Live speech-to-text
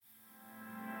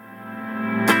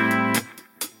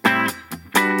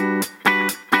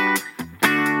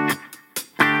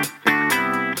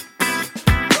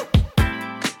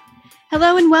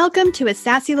Hello and welcome to a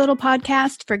sassy little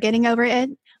podcast for getting over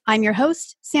it. I'm your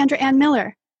host, Sandra Ann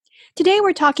Miller. Today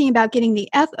we're talking about getting the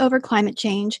F over climate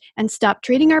change and stop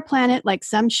treating our planet like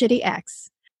some shitty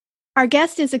ex. Our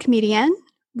guest is a comedian,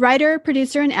 writer,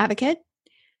 producer, and advocate.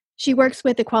 She works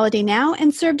with Equality Now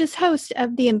and served as host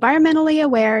of the environmentally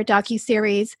aware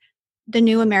docuseries, The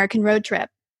New American Road Trip.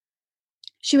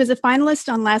 She was a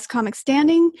finalist on Last Comic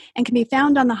Standing and can be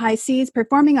found on the high seas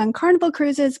performing on Carnival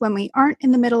cruises when we aren't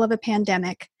in the middle of a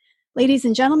pandemic. Ladies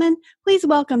and gentlemen, please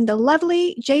welcome the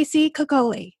lovely JC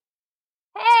Coccoli.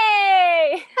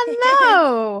 Hey!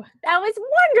 Hello! That was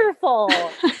wonderful.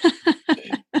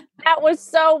 That was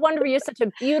so wonderful. You have such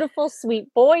a beautiful, sweet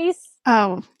voice.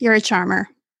 Oh, you're a charmer.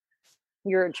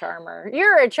 You're a charmer.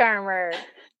 You're a charmer.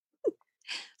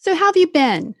 So how have you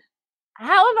been?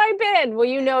 How have I been? Well,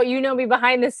 you know me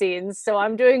behind the scenes, so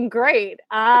I'm doing great.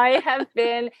 I have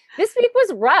been. This week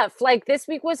was rough. Like this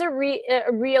week was a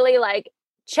really like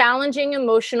challenging,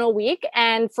 emotional week,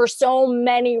 and for so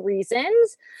many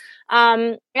reasons.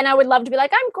 And I would love to be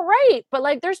like, I'm great, but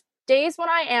like there's days when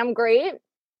I am great,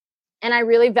 and I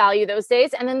really value those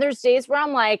days. And then there's days where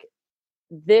I'm like,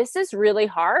 this is really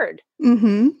hard.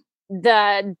 Mm-hmm.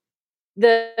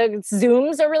 The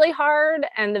Zooms are really hard,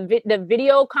 and the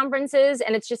video conferences,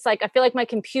 and it's just like I feel like my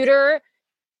computer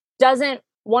doesn't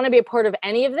want to be a part of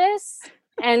any of this.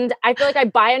 And I feel like I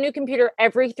buy a new computer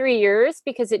every 3 years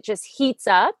because it just heats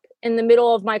up in the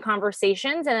middle of my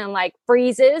conversations and then like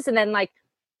freezes, and then like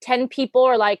 10 people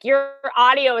are like, your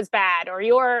audio is bad or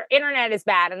your internet is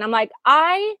bad, and I'm like,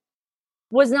 I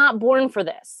was not born for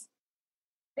this.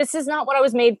 This is not what I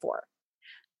was made for.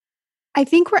 I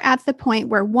think we're at the point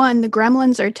where, one, the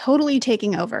gremlins are totally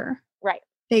taking over. Right.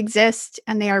 They exist,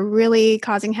 and they are really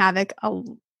causing havoc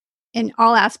in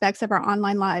all aspects of our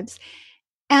online lives.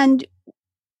 And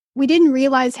we didn't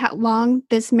realize how long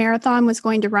this marathon was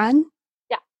going to run.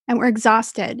 Yeah. And we're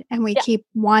exhausted, and we keep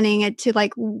wanting it to,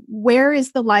 like, where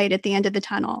is the light at the end of the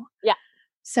tunnel? Yeah.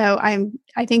 So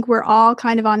I think we're all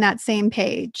kind of on that same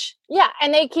page. Yeah.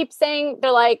 And they keep saying,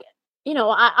 they're like, you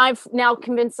know, I've now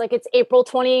convinced like it's April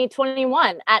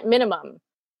 2021 at minimum.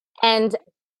 And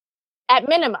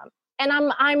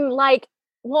I'm like,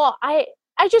 well, I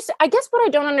guess what I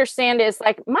don't understand is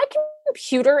like my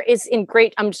computer is in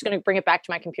great, I'm just going to bring it back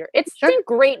to my computer. It's in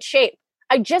great shape.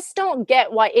 I just don't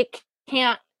get why it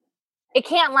can't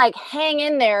like hang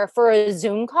in there for a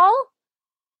Zoom call.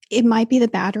 It might be the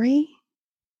battery.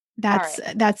 That's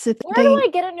the thing. Where do I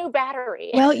get a new battery?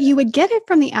 Well, you would get it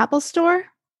from the Apple Store,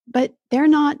 but they're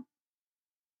not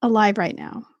alive right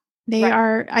now. They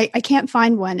are, I can't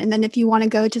find one. And then if you want to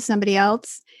go to somebody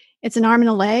else, it's an arm and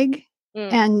a leg,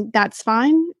 and that's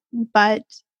fine. But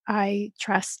I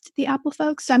trust the Apple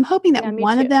folks. So I'm hoping that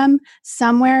one of them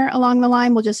somewhere along the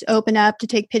line will just open up to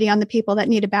take pity on the people that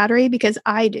need a battery, because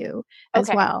I do as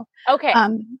well. Okay.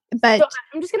 But so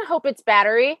I'm just going to hope it's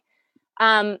battery.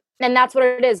 And that's what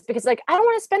it is, because like, I don't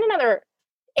want to spend another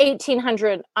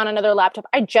 $1,800 on another laptop.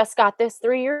 I just got this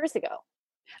 3 years ago.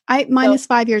 Mine is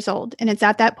 5 years old, and it's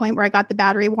at that point where I got the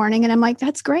battery warning, and I'm like,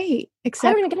 that's great. Except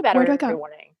I don't even get a battery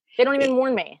warning. They don't even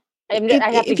warn me.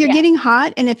 If you're getting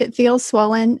hot and if it feels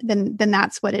swollen, then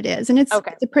that's what it is. And it's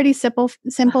a pretty simple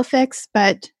fix,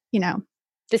 but you know,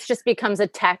 this just becomes a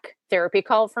tech therapy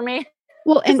call for me.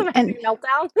 Well, and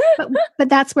meltdown. but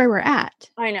that's where we're at.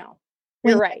 I know.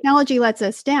 You're when right. Technology lets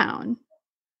us down.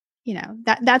 You know,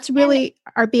 that's really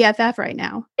our BFF right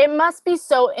now. It must be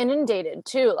so inundated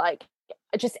too. Like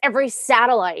just every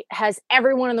satellite has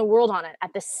everyone in the world on it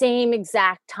at the same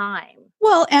exact time.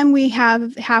 Well, and we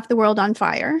have half the world on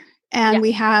fire, and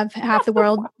we have half the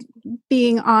world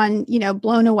being on,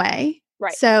 blown away.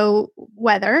 Right. So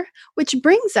weather, which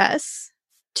brings us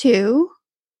to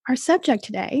our subject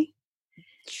today.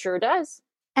 Sure does.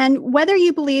 And whether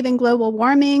you believe in global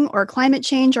warming or climate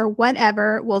change or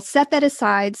whatever, we'll set that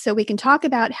aside so we can talk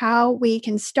about how we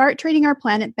can start treating our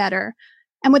planet better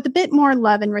and with a bit more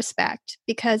love and respect,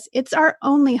 because it's our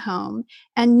only home.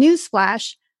 And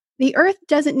newsflash, the Earth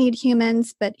doesn't need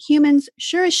humans, but humans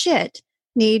sure as shit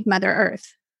need Mother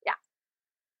Earth. Yeah.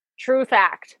 True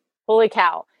fact. Holy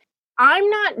cow. I'm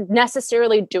not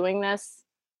necessarily doing this,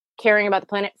 caring about the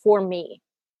planet for me.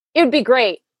 It would be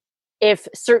great if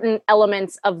certain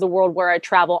elements of the world where I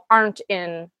travel aren't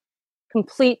in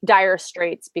complete dire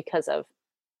straits because of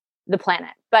the planet.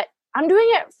 But I'm doing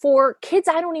it for kids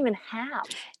I don't even have.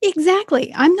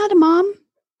 Exactly. I'm not a mom.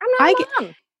 I'm not a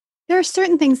mom. There are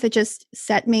certain things that just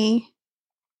set me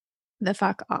the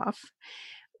fuck off.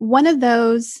 One of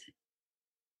those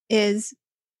is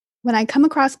when I come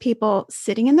across people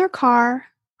sitting in their car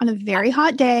on a very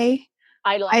hot day,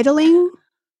 idling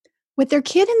with their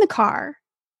kid in the car.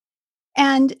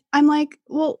 And I'm like,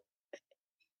 well,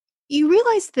 you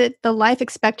realize that the life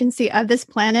expectancy of this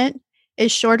planet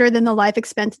is shorter than the life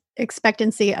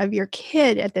expectancy of your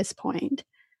kid at this point.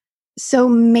 So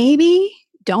maybe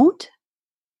don't.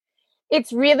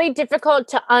 It's really difficult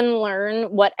to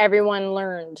unlearn what everyone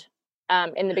learned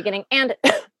in the beginning. And,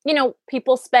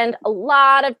 people spend a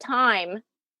lot of time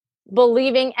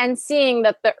believing and seeing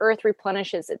that the earth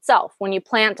replenishes itself. When you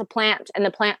plant a plant and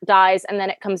the plant dies and then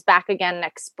it comes back again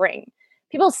next spring.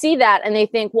 People see that and they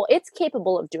think, well, it's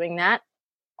capable of doing that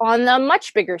on the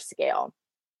much bigger scale.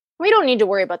 We don't need to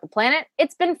worry about the planet.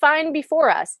 It's been fine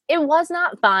before us. It was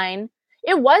not fine.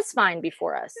 It was fine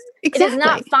before us. Exactly. It is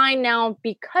not fine now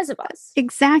because of us.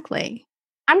 Exactly.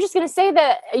 I'm just going to say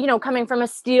that, coming from a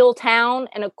steel town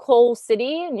and a coal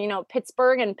city, and,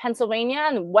 Pittsburgh and Pennsylvania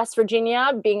and West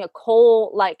Virginia being a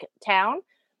coal-like town,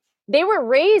 they were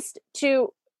raised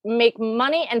to make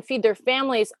money and feed their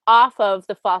families off of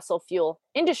the fossil fuel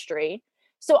industry.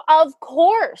 So, of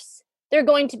course, they're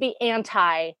going to be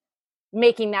anti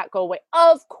making that go away.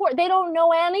 Of course, they don't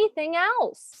know anything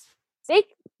else. They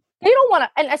don't want to,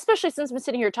 and especially since I'm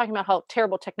sitting here talking about how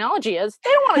terrible technology is,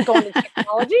 they don't want to go into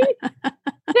technology.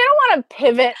 They don't want to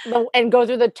pivot and go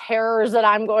through the terrors that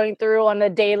I'm going through on a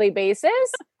daily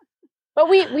basis. But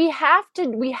we have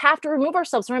to remove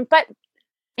ourselves from it. But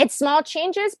it's small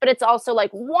changes, but it's also like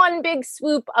one big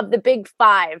swoop of the big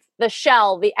five: the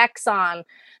Shell, the Exxon,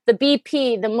 the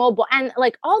BP, the Mobil, and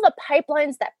like all the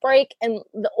pipelines that break and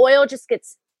the oil just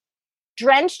gets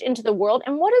drenched into the world.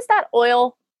 And what is that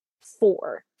oil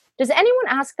for? Does anyone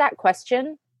ask that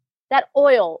question? That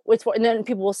oil was for, and then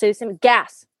people will say the same: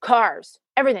 gas, cars,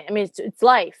 everything. I mean, it's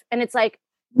life. And it's like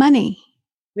money.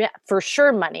 Yeah, for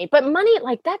sure money. But money,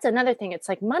 like, that's another thing. It's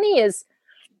like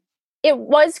it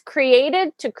was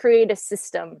created to create a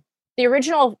system.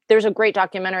 There's a great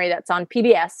documentary that's on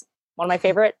PBS, one of my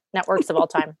favorite networks of all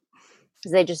time,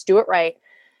 because they just do it right.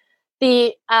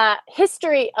 The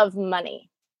history of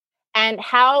money and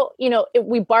how,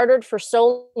 we bartered for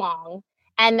so long.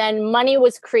 And then money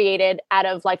was created out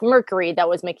of like mercury that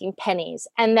was making pennies.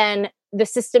 And then the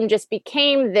system just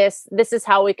became this is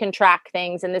how we can track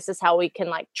things. And this is how we can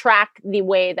like track the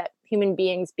way that human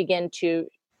beings begin to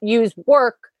use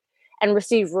work and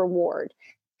receive reward.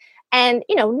 And,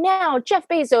 now Jeff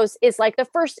Bezos is like the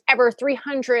first ever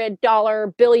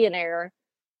 $300 billionaire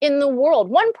in the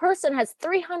world. One person has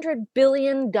 $300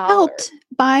 billion. Helped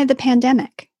by the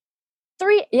pandemic.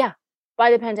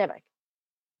 By the pandemic.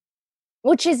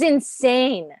 Which is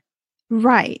insane.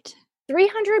 Right.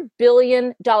 $300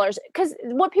 billion. Because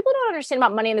what people don't understand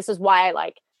about money, and this is why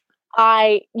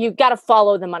you've got to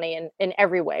follow the money in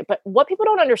every way. But what people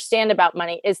don't understand about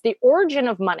money is the origin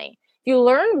of money. If you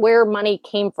learn where money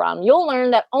came from, you'll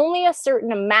learn that only a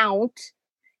certain amount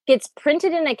gets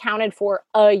printed and accounted for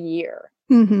a year.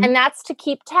 Mm-hmm. And that's to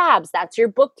keep tabs. That's your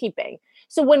bookkeeping.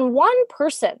 So when one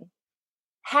person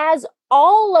has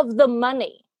all of the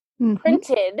money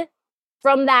printed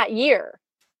from that year,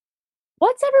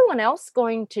 what's everyone else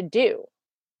going to do?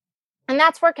 And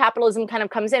that's where capitalism kind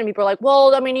of comes in. People are like,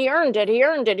 well, I mean, he earned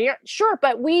it. Sure,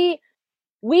 but we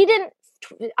didn't,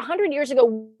 100 years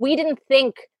ago, we didn't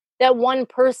think that one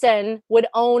person would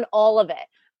own all of it.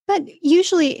 But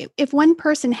usually, if one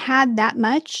person had that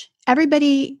much,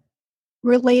 everybody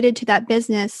related to that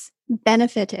business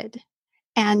benefited.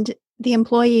 And the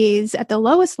employees at the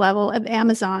lowest level of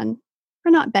Amazon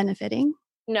are not benefiting.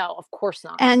 No, of course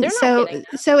not. And so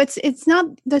it's not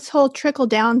this whole trickle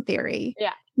down theory.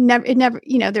 Yeah. It never,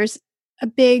 there's a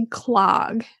big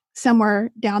clog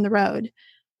somewhere down the road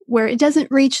where it doesn't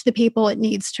reach the people it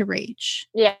needs to reach.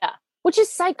 Yeah. Which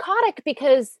is psychotic,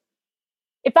 because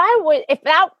if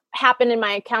that happened and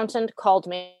my accountant called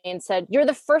me and said, you're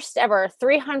the first ever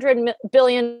 $300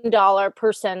 billion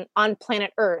person on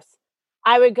planet Earth,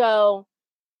 I would go,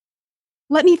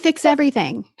 let me fix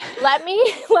everything. Let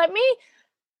me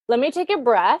take a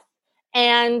breath.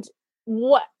 And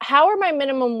how are my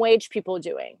minimum wage people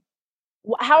doing?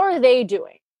 How are they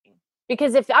doing?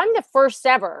 Because if I'm the first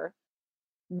ever,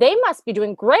 they must be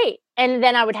doing great. And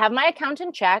then I would have my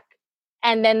accountant check,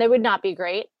 and then they would not be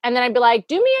great. And then I'd be like,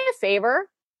 do me a favor,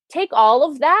 take all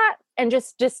of that and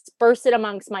just disperse it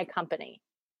amongst my company.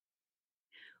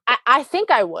 I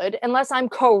think I would, unless I'm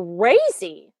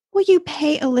crazy. Well, you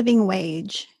pay a living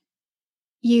wage.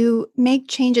 You make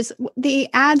changes. The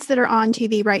ads that are on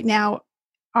TV right now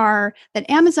are that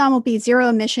Amazon will be zero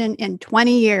emission in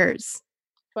 20 years.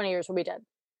 20 years will be dead.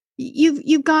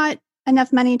 You've got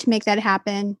enough money to make that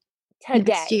happen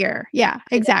today. Next year. Yeah,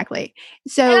 exactly.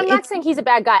 So and I'm not saying he's a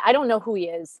bad guy. I don't know who he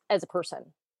is as a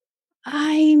person.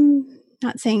 I'm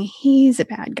not saying he's a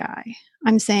bad guy.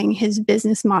 I'm saying his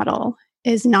business model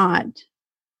is not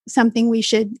something we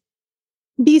should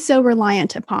be so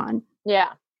reliant upon.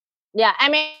 Yeah. Yeah. I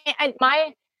mean,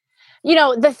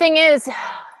 the thing is,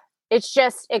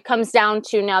 it comes down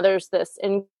to now there's this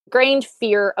ingrained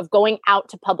fear of going out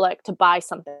to public to buy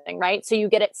something, right? So you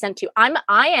get it sent to you.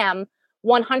 I am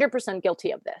 100%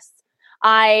 guilty of this.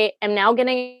 I am now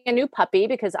getting a new puppy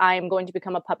because I am going to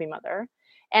become a puppy mother.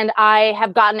 And I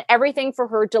have gotten everything for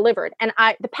her delivered. And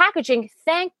the packaging,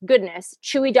 thank goodness,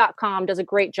 Chewy.com does a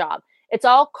great job. It's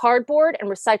all cardboard and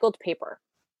recycled paper.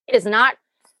 It is not,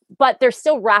 but they're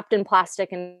still wrapped in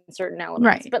plastic in certain elements.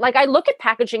 Right. But like I look at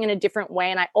packaging in a different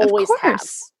way, and I always have.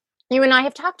 You and I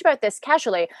have talked about this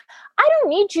casually. I don't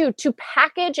need you to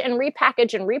package and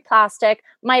replastic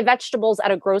my vegetables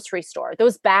at a grocery store.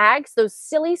 Those bags, those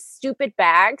silly, stupid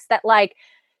bags that like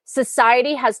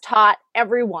society has taught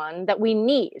everyone that we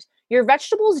need. Your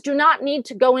vegetables do not need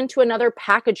to go into another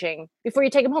packaging before you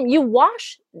take them home. You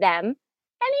wash them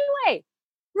anyway.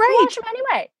 Right. You wash them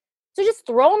anyway. So just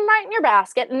throw them right in your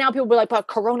basket. And now people will be like, but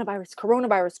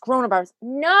coronavirus.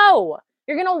 No,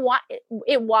 you're going to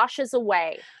it washes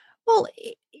away. Well,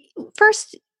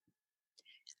 first,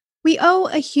 we owe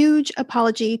a huge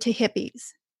apology to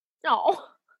hippies. No.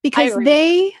 Because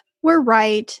they were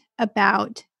right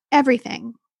about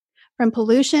everything, from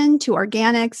pollution to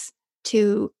organics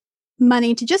to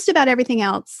money to just about everything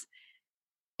else.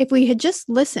 If we had just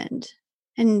listened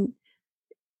and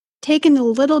taken a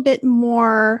little bit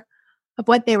more of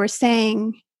what they were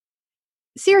saying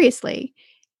seriously,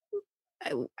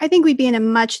 I think we'd be in a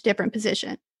much different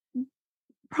position.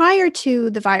 Prior to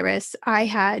the virus, I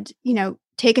had,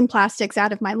 taken plastics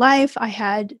out of my life. I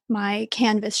had my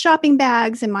canvas shopping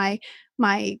bags and my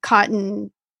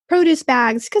cotton produce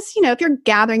bags because, if you're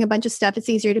gathering a bunch of stuff, it's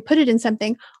easier to put it in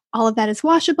something. All of that is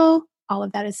washable. All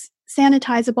of that is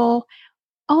sanitizable.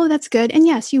 All of that's good. And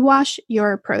yes, you wash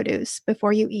your produce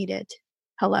before you eat it.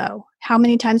 Hello. How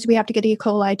many times do we have to get E.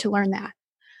 coli to learn that?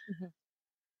 Mm-hmm.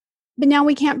 But now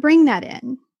we can't bring that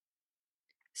in.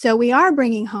 So we are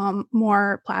bringing home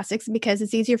more plastics because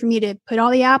it's easier for me to put all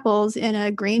the apples in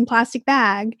a green plastic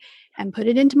bag and put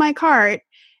it into my cart.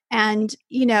 And,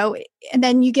 and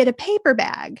then you get a paper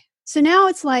bag. So now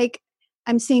it's like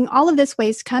I'm seeing all of this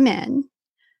waste come in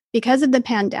because of the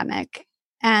pandemic.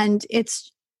 And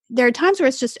there are times where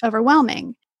it's just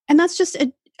overwhelming. And that's just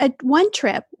a one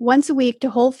trip once a week to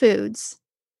Whole Foods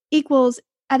equals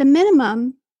at a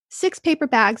minimum 6 paper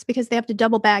bags because they have to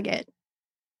double bag it.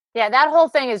 Yeah, that whole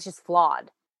thing is just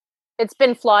flawed. It's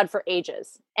been flawed for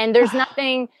ages. And there's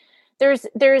nothing that's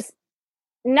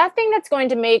going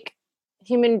to make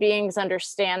human beings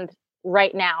understand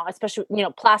right now, especially,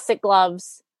 plastic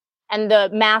gloves and the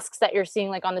masks that you're seeing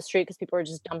like on the street because people are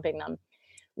just dumping them.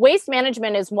 Waste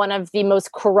management is one of the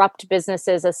most corrupt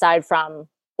businesses aside from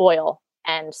oil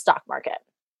and stock market.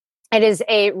 It is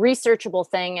a researchable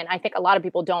thing. And I think a lot of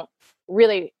people don't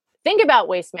really think about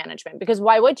waste management because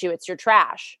why would you? It's your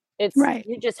trash. It's right.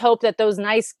 You just hope that those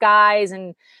nice guys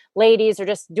and ladies are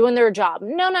just doing their job.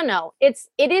 No. It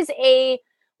is a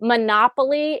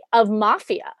monopoly of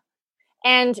mafia.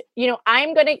 And,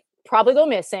 I'm going to probably go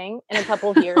missing in a couple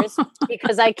of years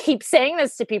because I keep saying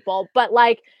this to people, but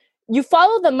like you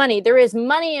follow the money. There is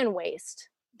money in waste.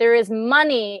 There is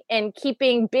money in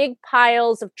keeping big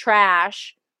piles of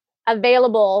trash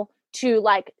available to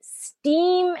like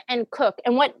steam and cook.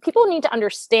 And what people need to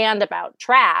understand about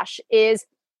trash is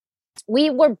we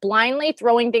were blindly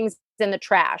throwing things in the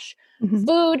trash. Mm-hmm.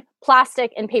 Food,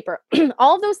 plastic, and paper.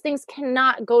 All of those things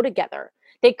cannot go together.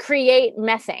 They create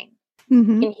methane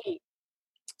in heat.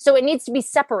 So it needs to be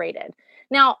separated.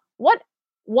 Now, what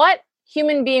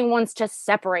human being wants to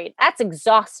separate? That's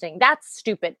exhausting. That's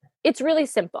stupid. It's really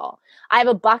simple. I have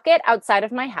a bucket outside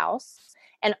of my house,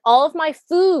 and all of my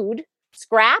food,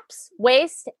 scraps,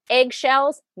 waste,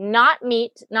 eggshells, not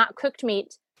meat, not cooked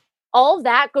meat, all of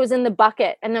that goes in the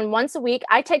bucket. And then once a week,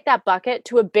 I take that bucket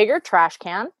to a bigger trash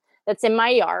can that's in my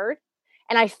yard,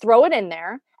 and I throw it in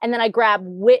there. And then I grab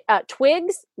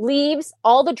twigs, leaves,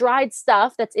 all the dried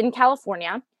stuff that's in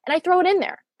California, and I throw it in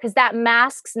there because that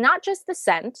masks not just the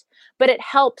scent, but it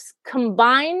helps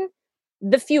combine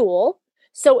the fuel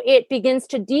so it begins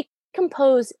to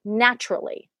decompose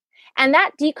naturally. And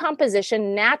that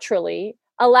decomposition naturally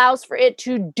allows for it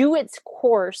to do its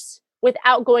course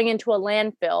without going into a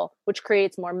landfill, which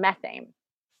creates more methane.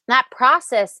 That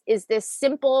process is this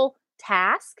simple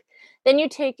task. Then you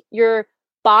take your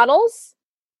bottles,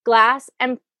 glass,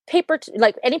 and paper,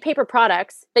 like any paper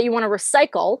products that you want to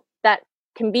recycle that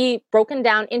can be broken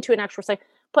down into an actual recycle,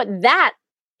 put that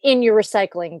in your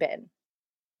recycling bin.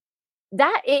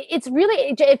 it's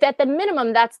really, if at the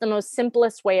minimum, that's the most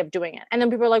simplest way of doing it. And then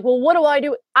people are like, well, what do I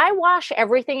do? I wash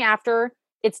everything after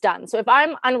it's done. So if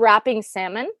I'm unwrapping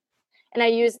salmon and I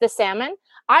use the salmon,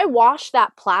 I wash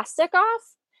that plastic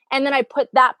off and then I put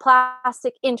that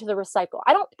plastic into the recycle.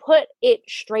 I don't put it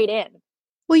straight in.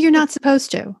 Well, you're not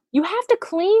supposed to. You have to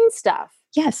clean stuff.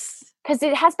 Yes. Because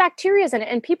it has bacteria in it.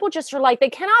 And people just are like, they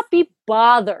cannot be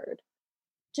bothered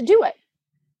to do it.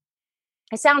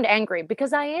 I sound angry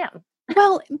because I am.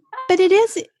 Well, but it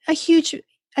is a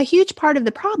huge part of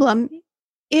the problem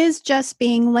is just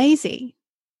being lazy.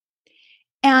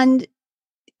 And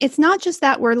it's not just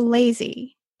that we're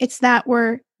lazy, it's that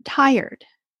we're tired.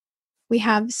 We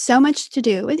have so much to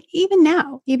do. Even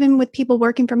now, even with people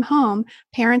working from home,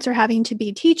 parents are having to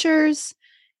be teachers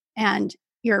and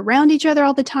you're around each other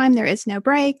all the time. There is no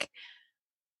break.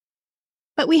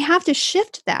 But we have to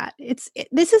shift that.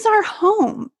 This is our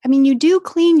home. I mean, you do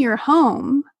clean your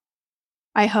home,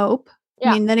 I hope.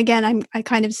 Yeah. I mean, then again, I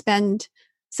kind of spend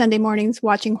Sunday mornings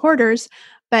watching Hoarders,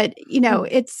 but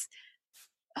it's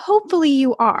hopefully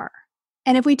you are.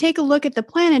 And if we take a look at the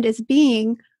planet as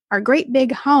being our great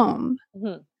big home,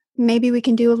 maybe we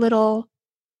can do a little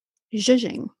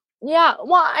zhuzhing. Yeah.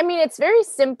 Well, I mean, it's very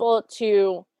simple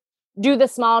to do the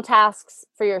small tasks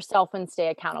for yourself and stay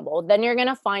accountable. Then you're going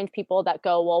to find people that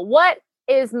go, well, what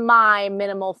is my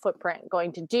minimal footprint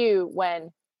going to do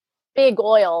when big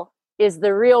oil is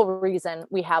the real reason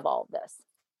we have all of this?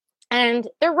 And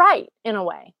they're right in a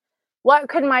way. What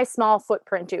could my small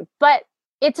footprint do? But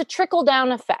it's a trickle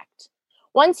down effect.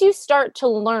 Once you start to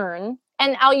learn,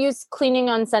 and I'll use cleaning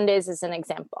on Sundays as an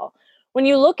example. When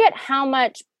you look at how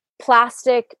much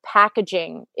plastic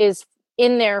packaging is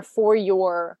in there for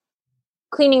your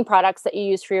cleaning products that you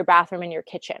use for your bathroom and your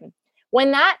kitchen,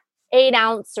 when that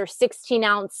 8-ounce or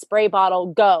 16-ounce spray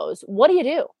bottle goes, what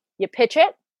do? You pitch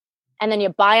it, and then you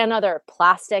buy another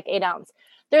plastic 8-ounce.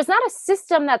 There's not a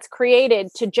system that's created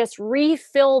to just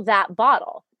refill that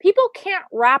bottle. People can't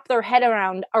wrap their head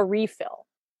around a refill.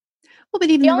 Well, but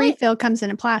even the refill comes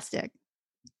in a plastic.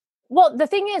 Well, the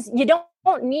thing is, you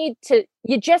don't need to,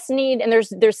 you just need, and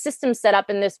there's systems set up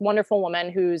in this wonderful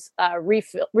woman who's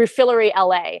Refillery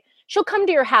LA. She'll come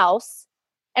to your house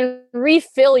and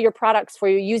refill your products for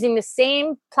you using the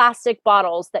same plastic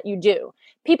bottles that you do.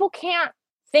 People can't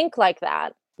think like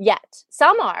that yet.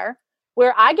 Some are,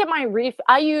 where I get my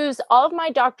I use all of my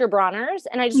Dr. Bronner's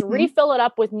and I just refill it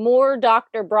up with more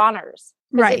Dr. Bronner's.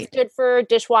 Right. It's good for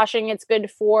dishwashing. It's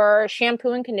good for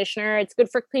shampoo and conditioner. It's good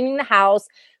for cleaning the house,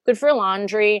 good for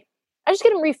laundry. I just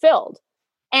get them refilled.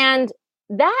 And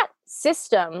that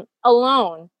system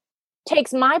alone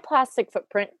takes my plastic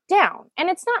footprint down. And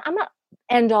I'm not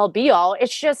end all be all.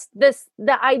 It's just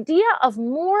the idea of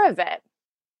more of it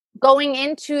going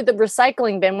into the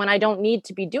recycling bin when I don't need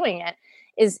to be doing it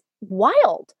is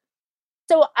wild.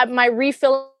 So my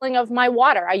refilling of my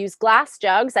water, I use glass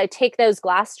jugs. I take those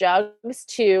glass jugs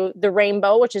to the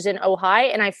Rainbow, which is in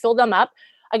Ojai, and I fill them up.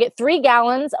 I get 3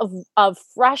 gallons of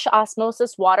fresh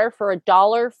osmosis water for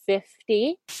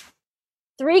 $1.50.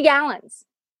 3 gallons,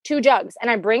 2 jugs.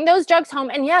 And I bring those jugs home.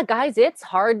 And yeah, guys, it's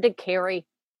hard to carry.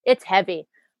 It's heavy.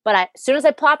 But as soon as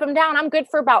I plop them down, I'm good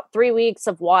for about 3 weeks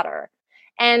of water.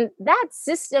 And that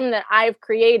system that I've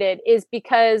created is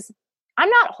because I'm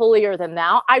not holier than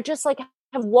thou. I just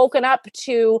have woken up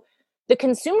to the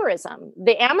consumerism,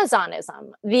 the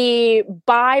Amazonism, the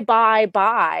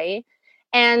buy.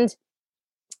 And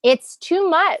it's too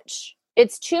much.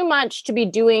 It's too much to be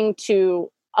doing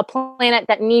to a planet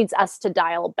that needs us to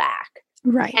dial back.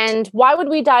 Right. And why would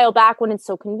we dial back when it's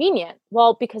so convenient?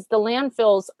 Well, because the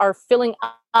landfills are filling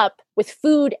up with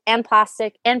food and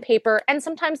plastic and paper. And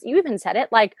sometimes, you even said it,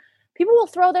 people will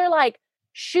throw their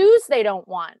shoes they don't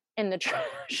want in the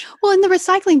trash. Well, in the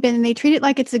recycling bin, they treat it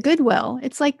like it's a Goodwill.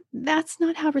 It's that's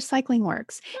not how recycling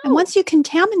works. No. And once you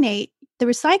contaminate the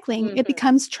recycling, it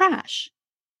becomes trash.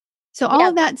 So all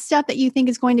of that stuff that you think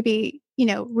is going to be,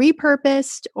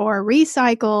 repurposed or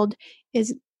recycled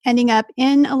is ending up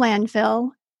in a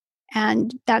landfill.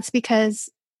 And that's because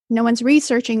no one's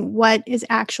researching what is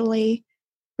actually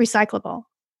recyclable.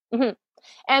 Mm-hmm.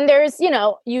 And there's,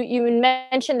 you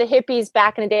mentioned the hippies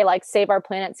back in the day, save our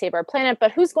planet,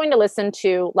 but who's going to listen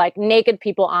to naked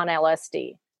people on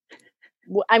LSD?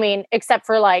 I mean, except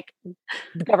for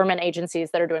government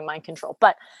agencies that are doing mind control,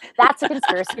 but that's a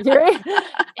conspiracy theory.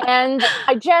 And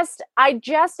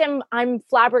I'm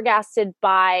flabbergasted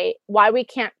by why we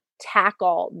can't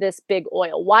tackle this big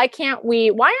oil. Why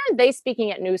aren't they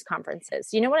speaking at news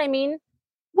conferences? You know what I mean?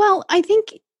 Well, I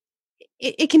think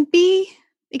it can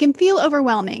feel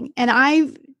overwhelming.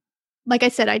 And like I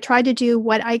said, I try to do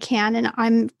what I can, and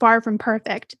I'm far from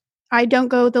perfect. I don't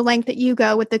go the length that you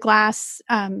go with the glass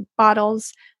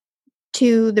bottles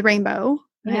to the Rainbow.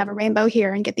 I have a Rainbow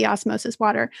here and get the osmosis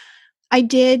water. I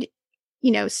did,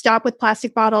 stop with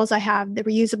plastic bottles. I have the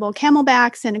reusable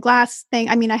Camelbacks and a glass thing.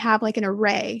 I mean, I have like an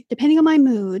array, depending on my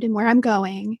mood and where I'm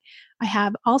going. I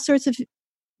have all sorts of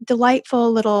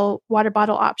delightful little water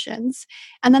bottle options.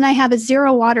 And then I have a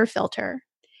zero water filter.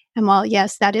 And while,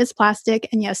 yes, that is plastic,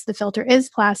 and yes, the filter is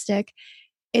plastic,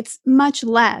 it's much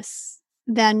less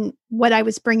than what I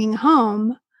was bringing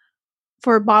home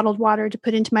for bottled water to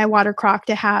put into my water crock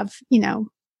to have,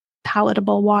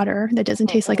 palatable water that doesn't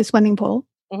taste like a swimming pool.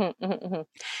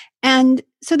 And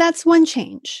so that's one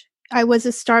change. I was a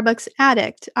Starbucks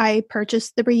addict. I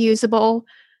purchased the reusable,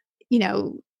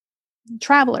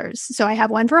 travelers. So I have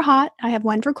one for hot, I have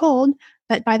one for cold.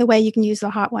 But by the way, you can use the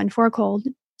hot one for a cold.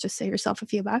 Just save yourself a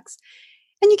few bucks.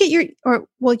 And you get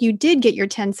you did get your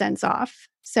 10 cents off.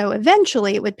 So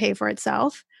eventually it would pay for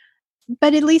itself.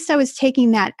 But at least I was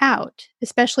taking that out,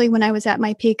 especially when I was at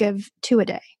my peak of 2 a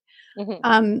day.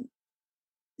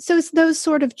 So it's those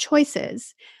sort of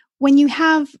choices. When you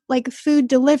have like food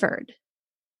delivered,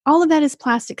 all of that is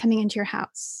plastic coming into your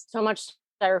house. So much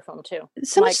styrofoam too.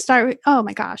 So much styrofoam. Oh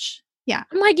my gosh. Yeah.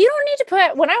 I'm like, you don't need to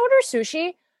put, when I order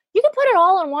sushi, you can put it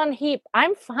all in one heap.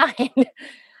 I'm fine.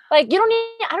 I don't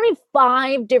need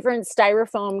 5 different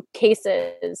styrofoam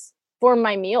cases for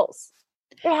my meals.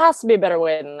 There has to be a better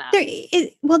way than that.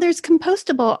 There's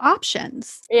compostable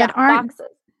options that aren't. Boxes.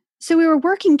 So we were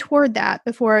working toward that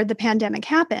before the pandemic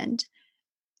happened.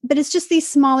 But it's just these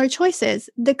smaller choices.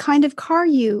 The kind of car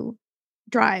you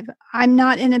drive. I'm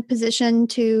not in a position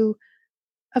to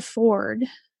afford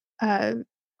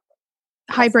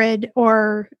hybrid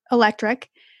or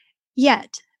electric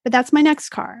yet, but that's my next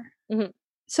car.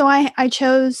 So I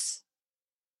chose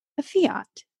a Fiat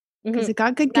because it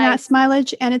got good gas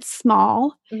mileage and it's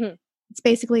small. It's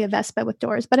basically a Vespa with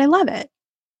doors, but I love it.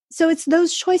 So it's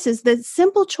those choices, the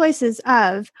simple choices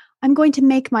of I'm going to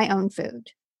make my own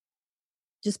food.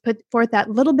 Just put forth that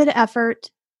little bit of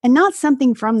effort and not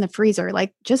something from the freezer,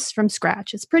 like just from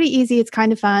scratch. It's pretty easy. It's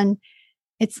kind of fun.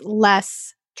 It's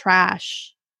less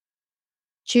trash.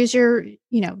 Choose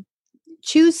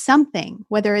choose something,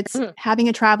 whether it's having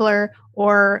a traveler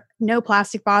or no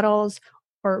plastic bottles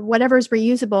or whatever's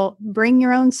reusable. Bring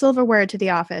your own silverware to the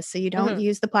office so you don't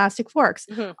use the plastic forks.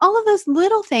 All of those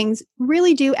little things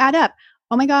really do add up.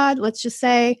 Oh my God, let's just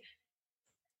say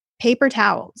paper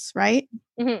towels, right?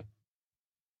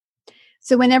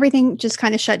 So when everything just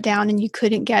kind of shut down and you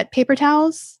couldn't get paper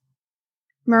towels,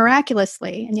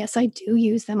 miraculously, and yes, I do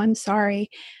use them, I'm sorry,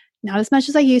 not as much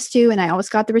as I used to, and I always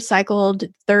got the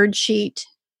recycled third sheet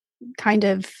kind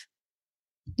of,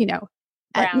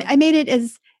 I made it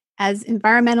as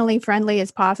environmentally friendly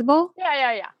as possible.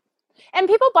 Yeah. And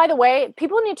people, by the way,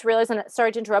 people need to realize, and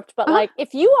sorry to interrupt, but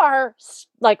if you are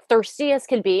thirsty as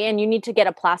can be and you need to get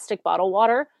a plastic bottle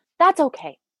water, that's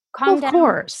okay. Calm down. Of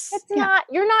course.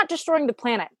 You're not destroying the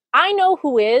planet. I know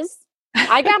who is.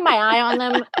 I got my eye on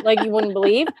them like you wouldn't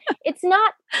believe. It's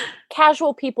not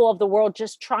casual people of the world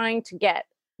just trying to get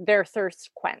their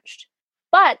thirst quenched.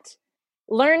 But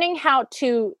learning how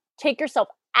to take yourself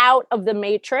out of the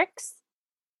matrix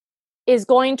is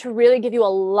going to really give you a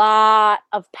lot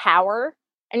of power,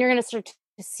 and you're going to start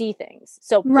to see things.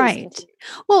 So right. Continue.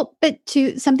 Well, but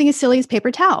to something as silly as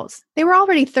paper towels, they were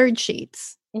already third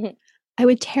sheets. I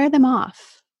would tear them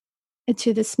off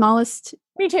into the smallest.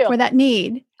 Me too. For that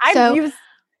need. I've used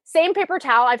same paper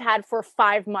towel I've had for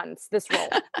 5 months, this roll.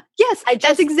 Yes,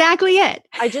 that's exactly it.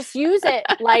 I just use it.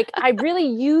 I really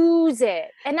use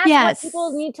it. And that's what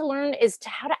people need to learn is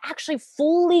how to actually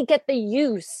fully get the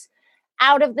use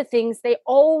out of the things they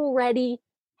already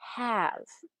have.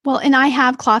 Well, and I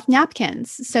have cloth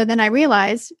napkins. So then I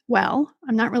realized, well,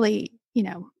 I'm not really,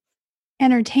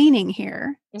 entertaining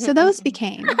here. So those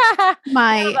became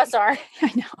my... None of us are.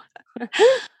 I know.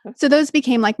 So those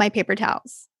became like my paper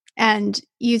towels and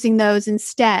using those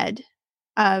instead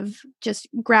of just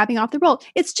grabbing off the roll.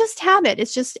 It's just habit.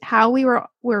 It's just how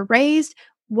we're raised,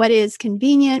 what is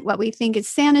convenient, what we think is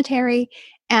sanitary,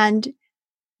 and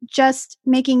just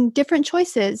making different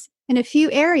choices in a few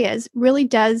areas really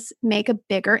does make a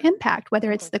bigger impact,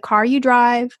 whether it's the car you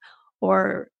drive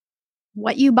or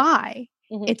what you buy.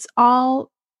 It's all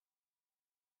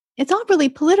really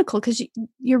political because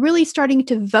you're really starting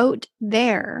to vote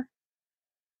there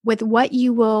with what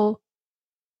you will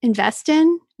invest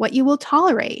in, what you will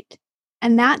tolerate.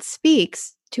 And that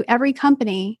speaks to every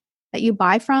company that you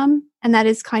buy from. And that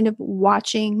is kind of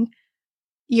watching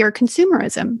your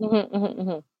consumerism.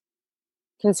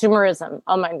 Consumerism.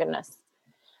 Oh my goodness.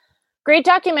 Great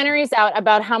documentaries out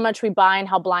about how much we buy and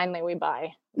how blindly we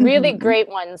buy. really great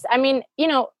ones. I mean,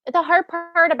 the hard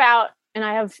part about, and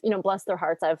I have, bless their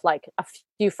hearts, I have like a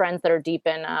few friends that are deep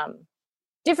in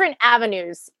different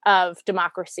avenues of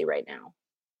democracy right now.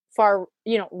 Far,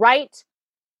 right,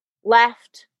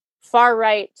 left, far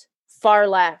right, far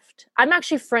left. I'm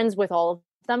actually friends with all of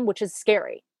them, which is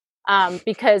scary.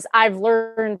 Because I've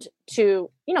learned to,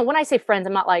 when I say friends,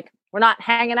 I'm not like, we're not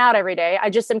hanging out every day. I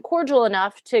just am cordial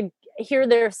enough to hear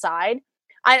their side.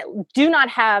 I do not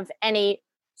have any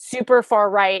super far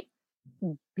right,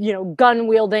 gun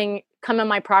wielding, come on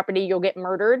my property, you'll get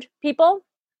murdered people.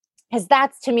 Because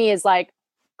that's, to me, is like,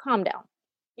 calm down.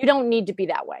 You don't need to be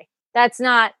that way. That's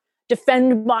not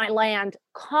defend my land.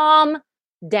 Calm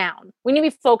down. We need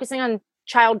to be focusing on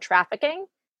child trafficking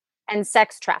and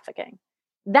sex trafficking.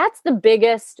 That's the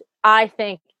biggest, I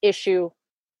think, issue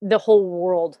the whole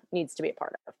world needs to be a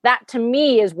part of. That, to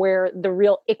me, is where the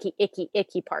real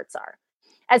icky parts are.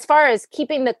 As far as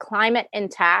keeping the climate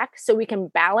intact so we can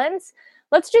balance,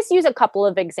 let's just use a couple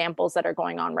of examples that are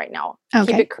going on right now.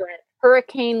 Okay. Keep it current.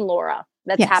 Hurricane Laura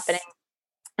that's happening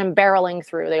and barreling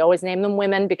through. They always name them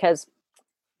women because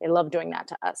they love doing that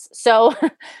to us. So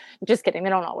just kidding. They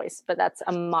don't always, but that's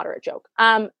a moderate joke.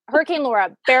 Hurricane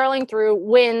Laura barreling through,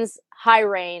 winds, high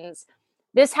rains.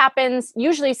 This happens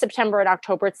usually September and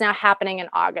October. It's now happening in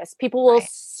August. People will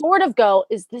sort of go,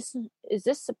 is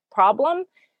this a problem?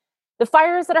 The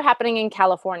fires that are happening in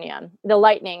California, the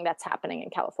lightning that's happening in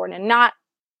California,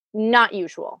 not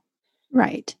usual.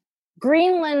 Right.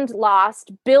 Greenland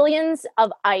lost billions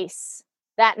of ice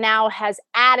that now has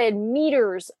added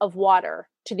meters of water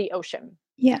to the ocean.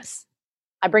 Yes.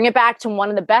 I bring it back to one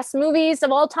of the best movies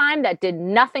of all time that did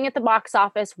nothing at the box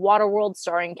office, Waterworld,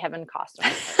 starring Kevin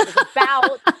Costner.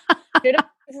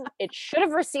 It should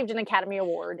have received an Academy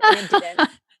Award, and it didn't.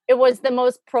 It was the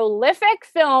most prolific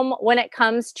film when it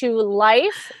comes to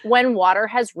life when water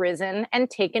has risen and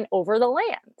taken over the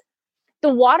land. The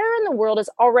water in the world is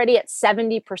already at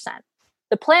 70%.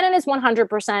 The planet is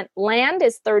 100%, land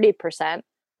is 30%,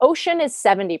 ocean is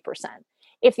 70%.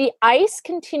 If the ice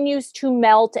continues to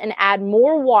melt and add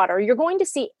more water, you're going to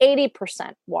see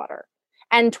 80% water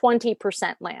and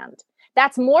 20% land.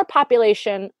 That's more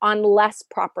population on less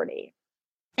property.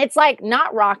 It's like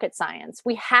not rocket science.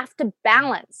 We have to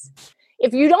balance.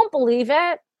 If you don't believe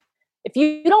it, if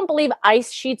you don't believe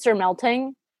ice sheets are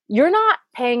melting, you're not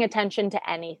paying attention to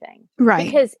anything. Right.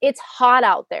 Because it's hot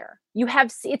out there.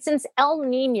 It's since El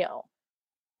Nino,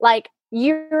 like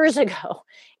years ago.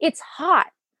 It's hot.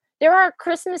 There are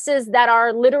Christmases that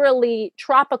are literally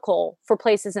tropical for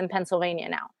places in Pennsylvania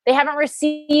now. They haven't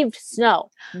received snow.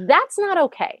 That's not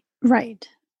okay. Right.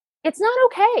 It's not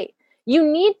okay. You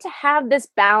need to have this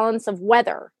balance of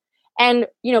weather. And,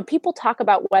 people talk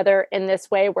about weather in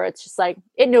this way where it's just like,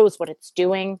 it knows what it's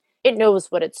doing. It knows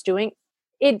what it's doing.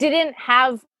 It didn't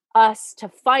have us to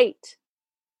fight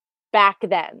back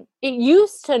then. It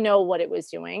used to know what it was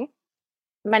doing.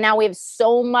 But now we have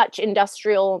so much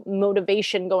industrial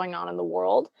motivation going on in the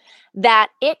world that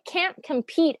it can't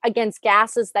compete against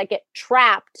gases that get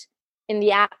trapped in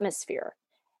the atmosphere.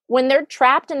 When they're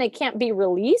trapped and they can't be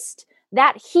released,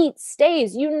 that heat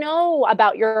stays. You know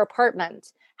about your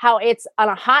apartment, how it's on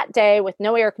a hot day with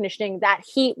no air conditioning, that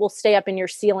heat will stay up in your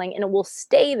ceiling and it will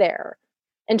stay there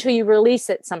until you release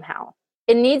it somehow.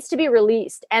 It needs to be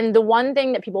released. And the one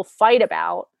thing that people fight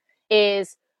about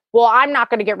is, well, I'm not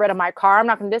going to get rid of my car. I'm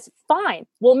not going to do this. Fine.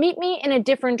 Well, meet me in a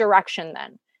different direction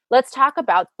then. Let's talk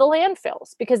about the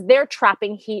landfills because they're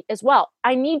trapping heat as well.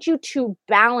 I need you to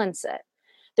balance it.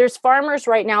 There's farmers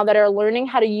right now that are learning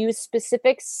how to use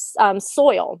specific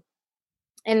soil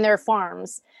in their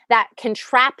farms that can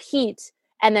trap heat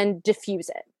and then diffuse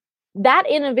it. That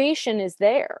innovation is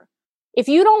there. If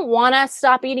you don't want to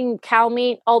stop eating cow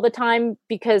meat all the time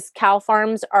because cow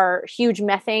farms are huge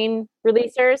methane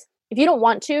releasers, if you don't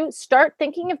want to, start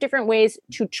thinking of different ways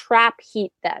to trap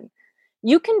heat then.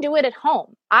 You can do it at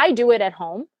home. I do it at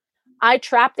home. I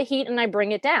trap the heat and I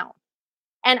bring it down.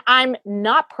 And I'm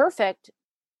not perfect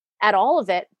at all of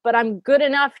it, but I'm good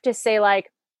enough to say,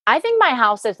 like, I think my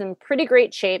house is in pretty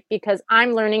great shape because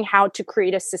I'm learning how to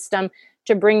create a system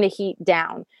to bring the heat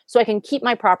down so I can keep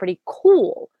my property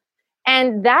cool.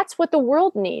 And that's what the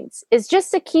world needs, is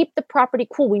just to keep the property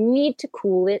cool. We need to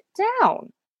cool it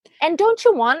down. And don't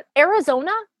you want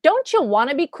Arizona? Don't you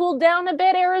want to be cooled down a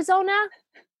bit, Arizona?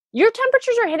 Your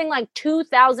temperatures are hitting like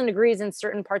 2,000 degrees in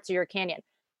certain parts of your canyon.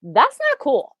 That's not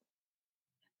cool.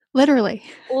 Literally,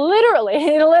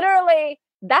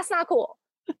 that's not cool.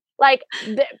 Like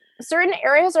certain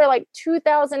areas are like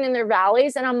 2,000 in their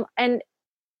valleys, and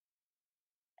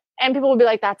people will be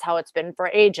like, that's how it's been for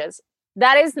ages.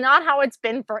 That is not how it's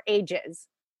been for ages.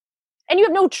 And you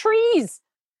have no trees.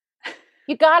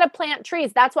 You got to plant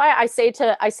trees. That's why I say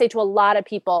to a lot of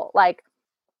people, like,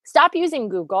 stop using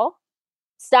Google.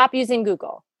 Stop using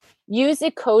Google. Use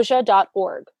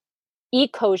ecosia.org.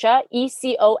 Ecosia,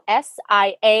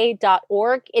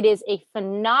 ECOSIA.org. It is a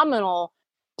phenomenal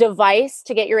device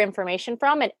to get your information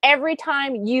from. And every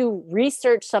time you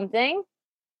research something,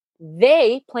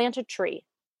 they plant a tree.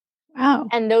 Wow.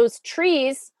 And those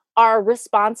trees are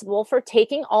responsible for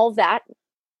taking all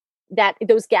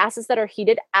those gases that are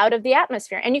heated out of the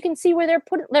atmosphere. And you can see where they're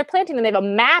planting them. They have a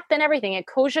map and everything at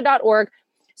ecosia.org.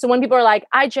 So when people are like,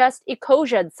 I just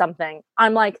ecosia'd something,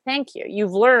 I'm like, thank you.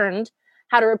 You've learned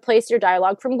how to replace your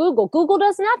dialogue from Google. Google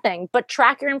does nothing but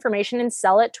track your information and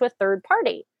sell it to a third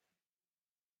party.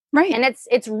 Right. And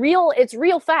it's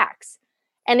real facts.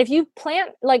 And if you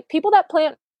plant, like, people that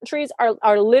plant trees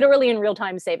are literally in real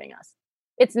time saving us.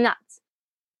 It's nuts.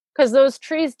 Because those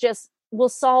trees just will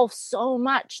solve so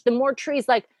much. The more trees,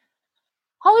 like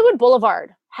Hollywood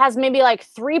Boulevard has maybe like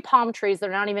 3 palm trees that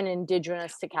are not even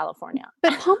indigenous to California.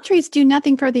 But palm trees do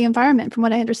nothing for the environment, from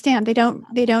what I understand. They're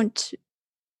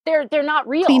not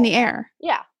real. Clean the air.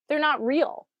 Yeah, they're not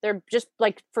real. They're just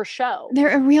like for show.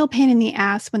 They're a real pain in the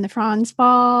ass when the fronds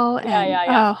fall. And,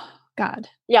 yeah. Oh, God.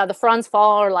 Yeah, the fronds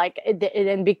fall or like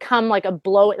and become like a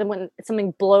blow. And when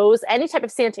something blows, any type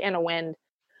of Santa Ana wind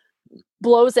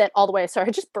blows it all the way. Sorry,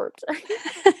 I just burped.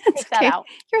 Take that out.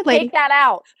 You're a lady. Take that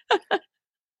out.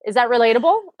 Is that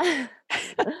relatable?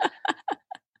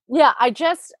 Yeah,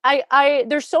 I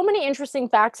there's so many interesting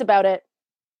facts about it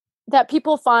that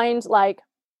people find, like,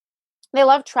 they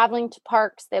love traveling to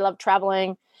parks. They love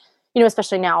traveling,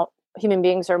 especially now, human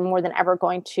beings are more than ever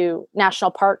going to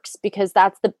national parks because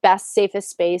that's the best, safest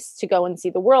space to go and see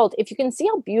the world. If you can see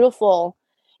how beautiful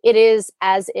it is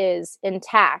as is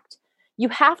intact, you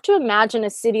have to imagine a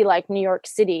city like New York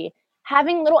City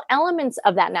having little elements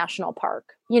of that national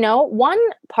park. One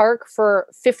park for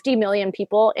 50 million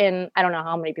people I don't know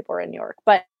how many people are in New York,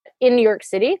 but in New York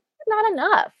City, not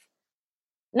enough.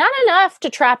 Not enough to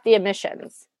trap the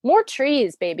emissions. More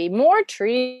trees, baby, more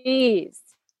trees.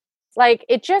 Like,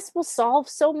 it just will solve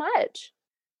so much.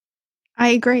 I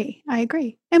agree.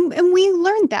 And we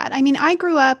learned that. I mean, I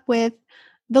grew up with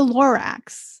the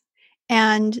Lorax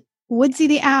and Woodsy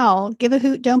the Owl, Give a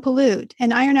Hoot, Don't Pollute,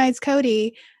 and Iron Eyes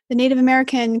Cody, the Native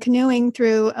American canoeing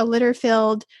through a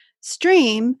litter-filled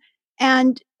stream.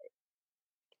 And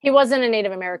he wasn't a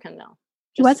Native American, though.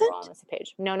 He wasn't? On this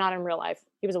page. No, not in real life.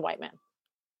 He was a white man.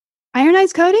 Iron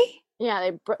Eyes Cody?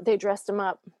 Yeah, they dressed him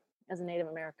up as a Native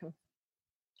American.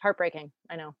 Heartbreaking.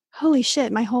 I know. Holy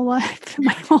shit! My whole life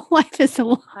is a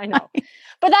lie. I know.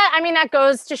 But that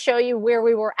goes to show you where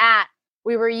we were at.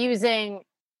 We were using,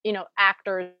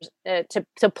 actors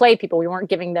to play people. We weren't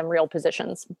giving them real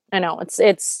positions. I know.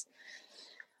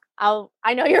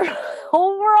 I know your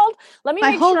whole world. Let me. My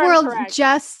make whole sure world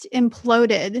just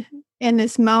imploded in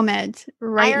this moment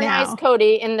right Iron now. Eyes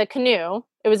Cody in the canoe.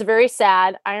 It was very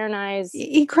sad. Iron Eyes.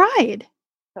 He cried.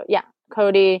 Yeah,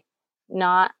 Cody,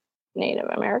 not Native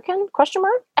American? Question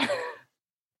mark?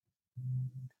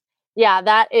 Yeah,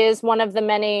 that is one of the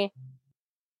many.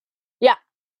 Yeah.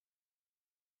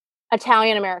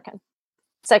 Italian American.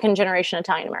 Second generation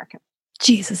Italian American.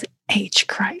 Jesus H.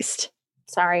 Christ.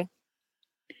 Sorry.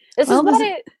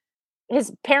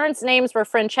 His parents' names were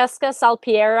Francesca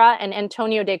Salpiera and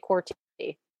Antonio de Corti.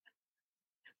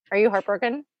 Are you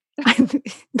heartbroken? I'm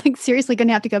like seriously going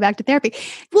to have to go back to therapy.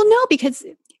 Well, no, because,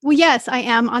 yes, I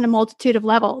am on a multitude of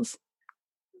levels.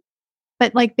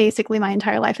 But like basically my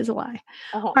entire life is a lie.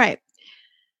 Uh-huh. All right.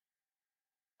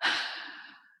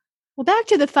 Well, back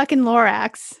to the fucking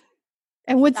Lorax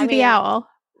and Woodsy the Owl.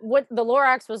 The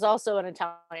Lorax was also an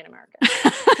Italian American.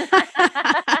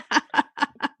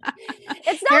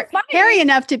 It's not funny. Hairy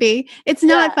enough to be. It's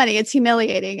not funny. It's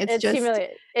humiliating. It's just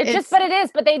humiliating. But it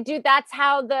is. But they do. That's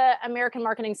how the American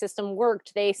marketing system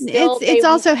worked. It's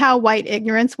also how white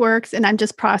ignorance works, and I'm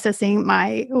just processing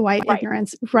my white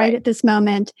ignorance right at this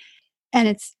moment, and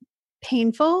it's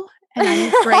painful, and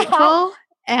I'm grateful.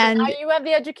 And you have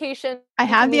the education. I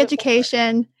have the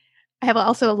education. I have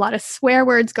also a lot of swear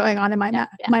words going on in my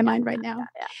mind right now.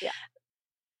 Yeah.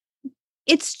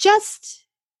 It's just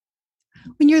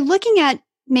when you're looking at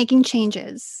making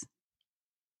changes,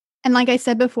 and like I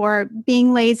said before,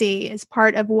 being lazy is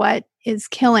part of what is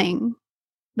killing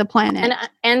the planet.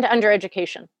 And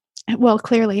undereducation. Well,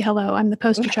 clearly, hello, I'm the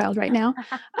poster child right now.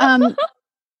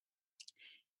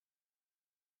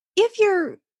 If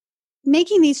you're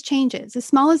making these changes, as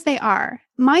small as they are,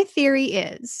 my theory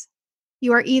is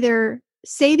you are either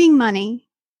saving money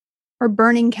or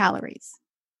burning calories.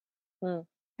 Mm.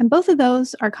 And both of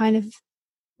those are kind of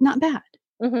not bad.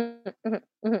 Mm-hmm,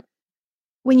 mm-hmm, mm-hmm.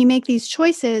 when you make these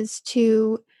choices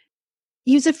to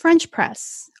use a French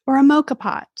press or a mocha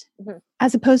pot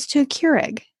as opposed to a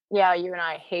Keurig. Yeah, you and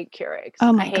I hate Keurigs.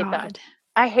 Oh my I hate God. them.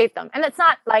 I hate them. And it's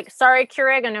not like, sorry,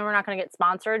 Keurig, I know we're not going to get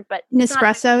sponsored, but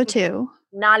Nespresso too.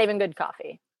 Not even good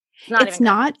coffee. It's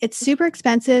not. It's super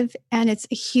expensive and it's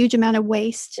a huge amount of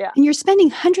waste. Yeah. And you're spending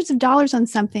hundreds of dollars on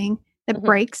something that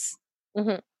breaks.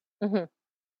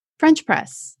 French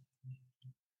press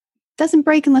doesn't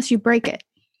break unless you break it.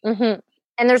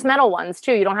 And there's metal ones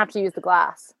too. You don't have to use the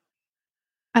glass.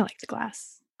 I like the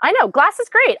glass. I know. Glass is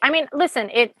great. I mean,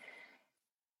 listen,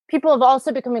 people have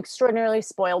also become extraordinarily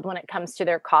spoiled when it comes to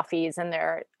their coffees and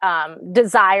their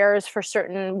desires for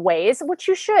certain ways, which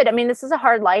you should. I mean, this is a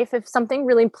hard life. If something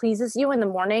really pleases you in the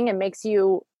morning and makes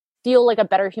you feel like a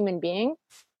better human being,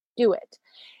 do it.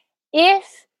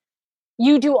 If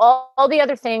you do all the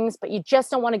other things, but you just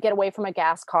don't want to get away from a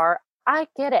gas car, I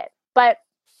get it. But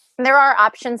there are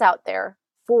options out there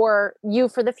for you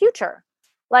for the future.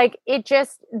 Like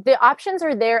the options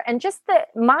are there. And just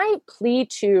my plea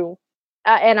to,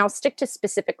 and I'll stick to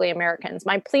specifically Americans,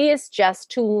 my plea is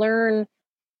just to learn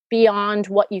beyond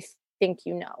what you think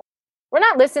you know. We're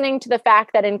not listening to the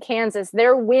fact that in Kansas,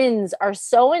 their winds are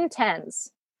so intense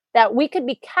that we could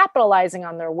be capitalizing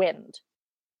on their wind.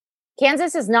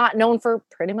 Kansas is not known for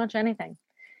pretty much anything.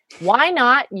 Why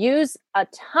not use a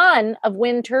ton of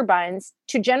wind turbines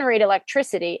to generate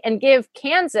electricity and give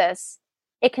Kansas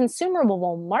a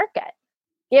consumable market?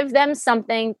 Give them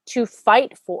something to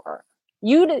fight for.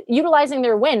 Utilizing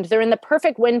their wind, they're in the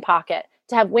perfect wind pocket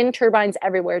to have wind turbines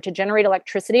everywhere to generate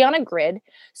electricity on a grid.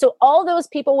 So all those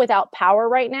people without power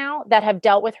right now that have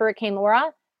dealt with Hurricane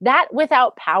Laura, that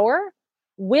without power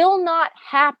will not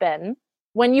happen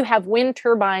when you have wind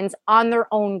turbines on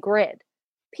their own grid.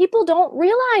 People don't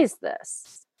realize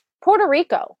this. Puerto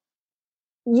Rico,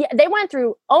 they went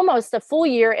through almost a full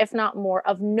year, if not more,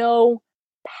 of no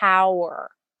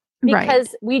power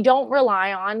because we don't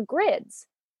rely on grids.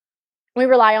 We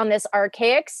rely on this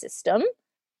archaic system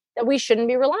that we shouldn't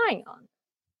be relying on.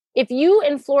 If you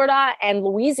in Florida and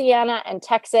Louisiana and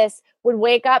Texas would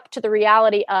wake up to the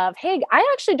reality of, hey, I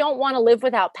actually don't want to live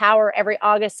without power every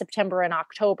August, September, and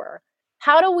October.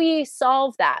 How do we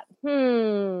solve that?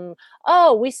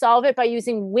 Oh, we solve it by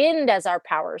using wind as our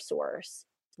power source.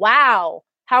 Wow,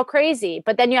 how crazy.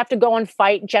 But then you have to go and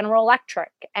fight General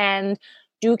Electric and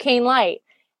Duquesne Light.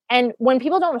 And when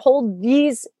people don't hold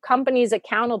these companies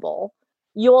accountable,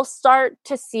 you'll start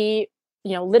to see,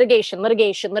 litigation.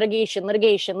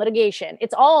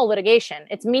 It's all litigation.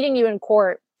 It's meeting you in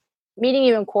court,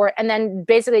 and then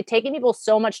basically taking people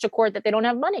so much to court that they don't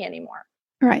have money anymore.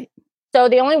 Right. So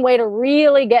the only way to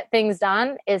really get things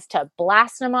done is to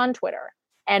blast them on Twitter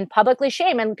and publicly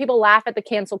shame. And people laugh at the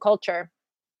cancel culture.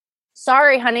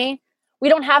 Sorry, honey, we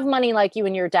don't have money like you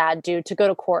and your dad do to go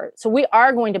to court. So we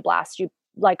are going to blast you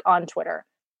like on Twitter,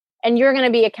 and you're going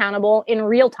to be accountable in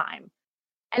real time.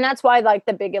 And that's why like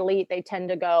the big elite, they tend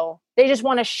to go, they just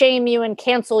want to shame you and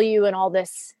cancel you and all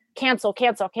this cancel.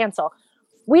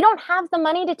 We don't have the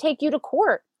money to take you to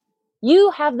court.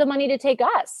 You have the money to take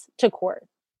us to court.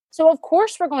 So of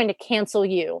course we're going to cancel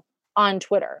you on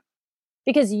Twitter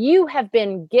because you have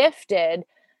been gifted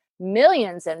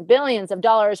millions and billions of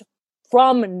dollars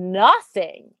from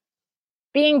nothing,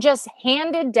 being just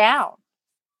handed down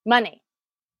money.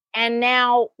 And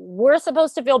now we're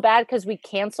supposed to feel bad because we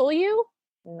cancel you?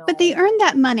 No. But they earned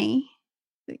that money.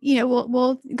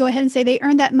 We'll go ahead and say they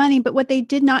earned that money, but what they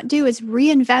did not do is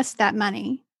reinvest that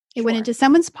money. It went into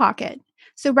someone's pocket.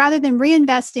 So rather than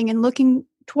reinvesting and looking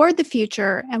toward the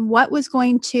future and what was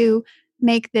going to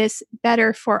make this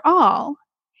better for all,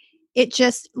 it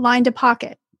just lined a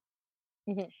pocket.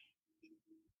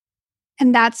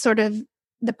 And that's sort of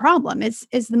the problem is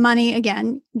the money,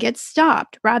 again, gets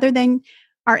stopped rather than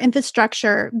our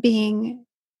infrastructure being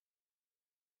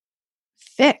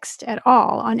fixed at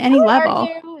all on any level. I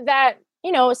would argue that,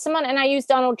 someone, and I use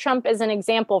Donald Trump as an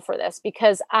example for this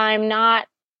because I'm not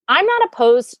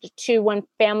opposed to when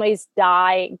families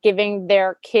die, giving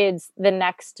their kids the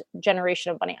next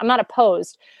generation of money. I'm not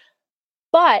opposed,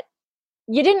 but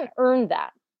you didn't earn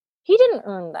that. He didn't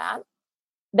earn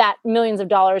that millions of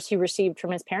dollars he received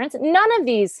from his parents. None of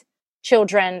these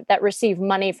children that receive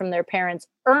money from their parents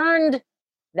earned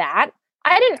that.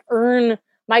 I didn't earn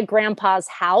my grandpa's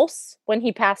house when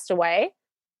he passed away.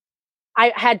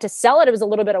 I had to sell it. It was a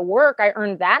little bit of work. I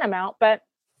earned that amount, but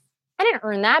I didn't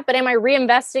earn that. But am I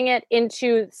reinvesting it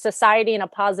into society in a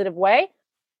positive way?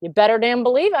 You better damn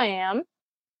believe I am.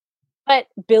 But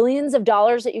billions of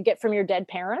dollars that you get from your dead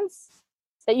parents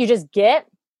that you just get,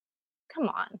 come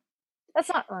on. That's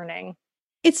not earning.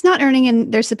 It's not earning,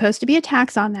 and there's supposed to be a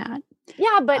tax on that.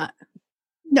 Yeah, but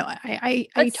No, I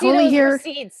Let's see totally those hear.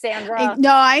 receipts, Sandra.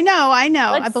 No, I know.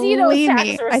 Let's see those Believe tax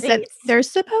me. receipts. I said they're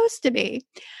supposed to be.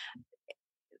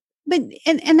 But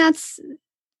and that's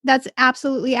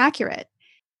absolutely accurate.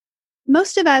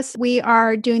 Most of us, we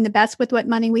are doing the best with what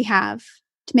money we have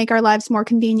to make our lives more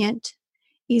convenient,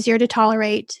 easier to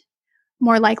tolerate,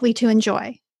 more likely to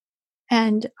enjoy.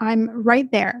 And I'm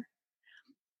right there.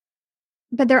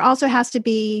 But there also has to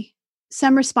be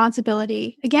some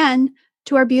responsibility, again,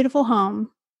 to our beautiful home,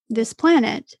 this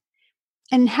planet,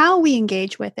 and how we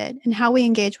engage with it and how we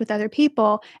engage with other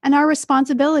people and our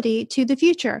responsibility to the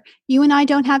future. You and I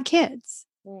don't have kids.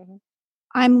 Mm-hmm.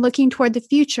 I'm looking toward the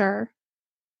future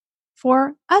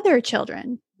for other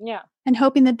children. Yeah. And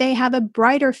hoping that they have a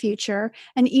brighter future,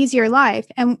 an easier life.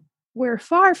 And we're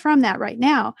far from that right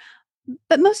now.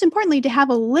 But most importantly, to have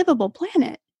a livable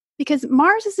planet, because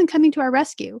Mars isn't coming to our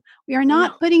rescue. We are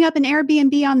not putting up an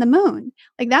Airbnb on the moon.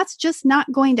 Like, that's just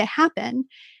not going to happen.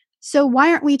 So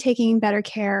why aren't we taking better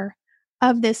care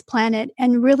of this planet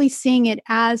and really seeing it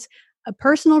as a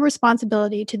personal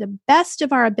responsibility to the best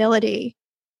of our ability?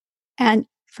 And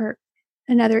for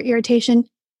another irritation,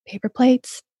 paper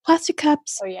plates, plastic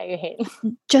cups. Oh, yeah, you hate.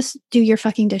 Just do your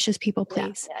fucking dishes, people,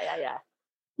 please. Yeah.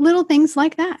 Little things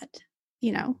like that,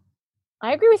 you know.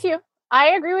 I agree with you.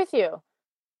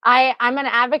 I'm an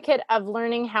advocate of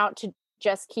learning how to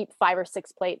just keep 5 or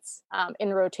 6 plates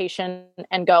in rotation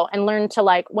and go and learn to,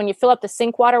 like, when you fill up the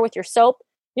sink water with your soap,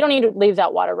 you don't need to leave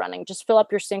that water running. Just fill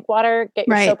up your sink water, get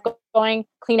your soap going,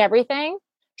 clean everything,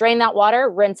 drain that water,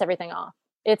 rinse everything off.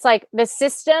 It's like the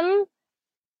system.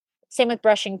 Same with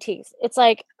brushing teeth. It's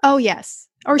like, oh yes,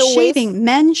 or shaving,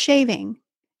 men shaving,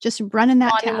 just running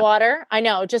that tap. Water. I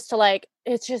know, just to, like,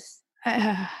 it's just.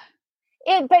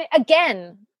 But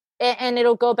again, and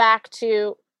it'll go back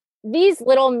to these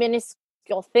little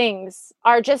minuscule things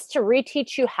are just to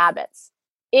reteach you habits.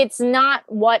 It's not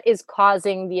what is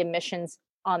causing the emissions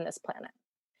on this planet.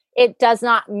 It does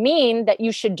not mean that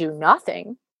you should do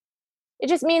nothing. It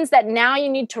just means that now you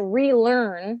need to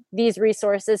relearn these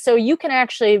resources so you can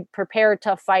actually prepare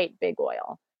to fight big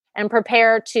oil and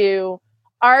prepare to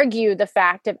argue the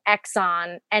fact of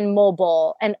Exxon and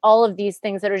Mobil and all of these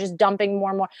things that are just dumping more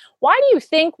and more. Why do you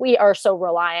think we are so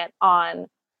reliant on,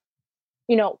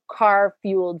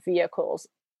 car-fueled vehicles?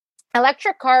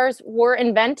 Electric cars were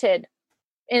invented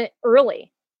in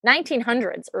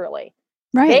 1900s early.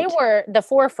 Right. They were the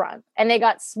forefront and they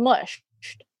got smushed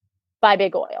by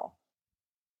big oil.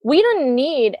 We didn't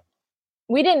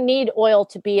need oil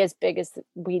to be as big as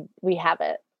we have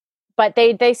it, but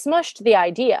they smushed the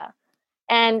idea,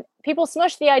 and people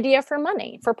smushed the idea for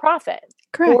money, for profit,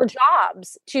 correct, for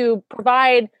jobs, to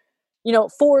provide,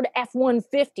 Ford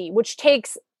F-150, which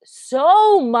takes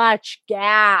so much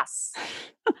gas.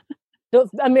 The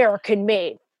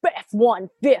American-made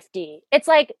F-150. It's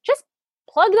like, just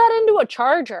plug that into a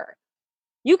charger.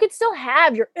 You could still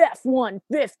have your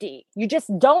F-150. You just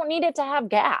don't need it to have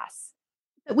gas.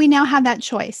 But we now have that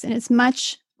choice, and it's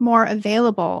much more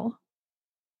available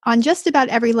on just about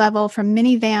every level, from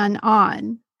minivan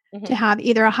on, to have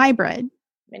either a hybrid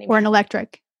or an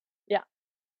electric. Yeah.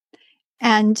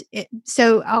 And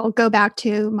so I'll go back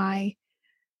to my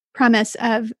premise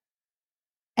of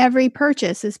every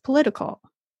purchase is political.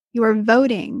 You are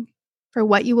voting for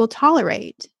what you will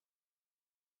tolerate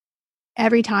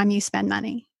every time you spend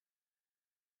money.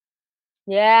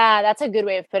 Yeah, that's a good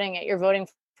way of putting it. You're voting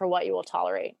for what you will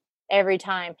tolerate every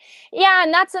time. Yeah,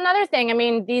 and that's another thing. I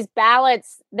mean, these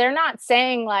ballots, they're not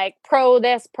saying like pro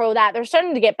this, pro that. They're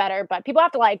starting to get better, but people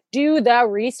have to like do the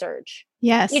research.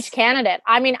 Yes. Each candidate.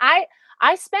 I mean,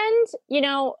 I spend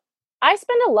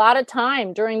a lot of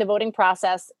time during the voting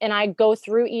process, and I go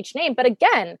through each name. But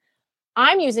again,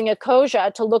 I'm using a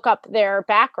Koja to look up their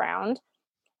background.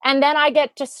 And then I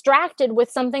get distracted with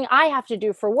something I have to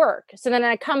do for work. So then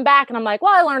I come back and I'm like,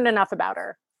 well, I learned enough about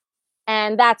her.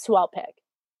 And that's who I'll pick.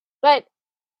 But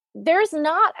there's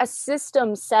not a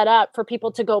system set up for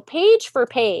people to go page for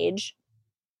page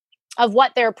of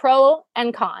what they're pro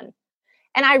and con.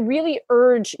 And I really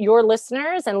urge your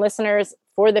listeners and listeners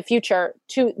for the future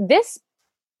to this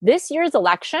year's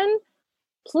election,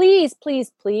 please,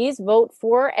 please, please vote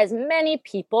for as many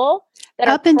people that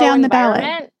up are and down the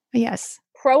ballot. Yes.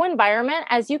 Pro-environment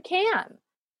as you can.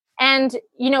 And,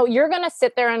 you're going to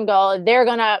sit there and go, they're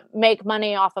going to make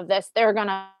money off of this. They're going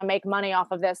to make money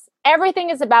off of this. Everything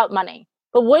is about money.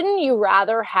 But wouldn't you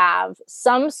rather have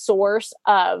some source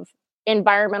of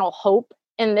environmental hope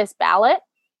in this ballot?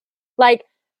 Like,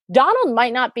 Donald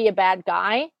might not be a bad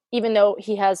guy, even though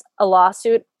he has a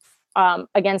lawsuit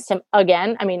against him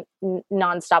again. I mean,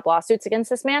 nonstop lawsuits against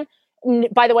this man.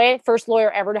 By the way, first lawyer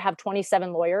ever to have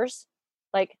 27 lawyers.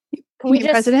 Like, Can You we mean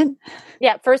just president?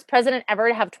 Yeah, first president ever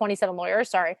to have 27 lawyers.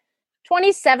 Sorry.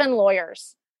 27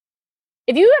 lawyers.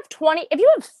 If you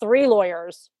have 3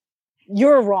 lawyers,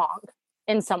 you're wrong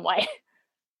in some way.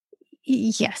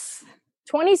 Yes.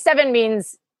 27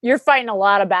 means you're fighting a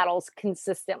lot of battles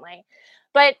consistently.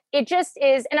 But it just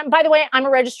is, and by the way, I'm a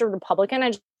registered Republican.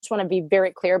 I just want to be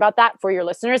very clear about that for your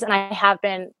listeners. And I have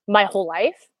been my whole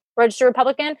life registered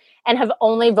Republican and have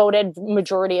only voted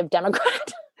majority of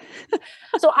Democrat.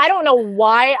 So I don't know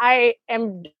why I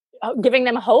am giving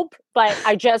them hope, but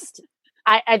I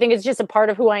think it's just a part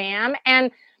of who I am.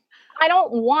 And I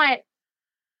don't want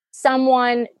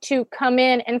someone to come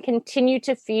in and continue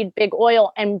to feed big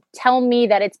oil and tell me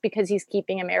that it's because he's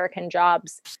keeping American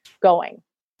jobs going.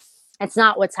 It's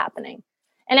not what's happening.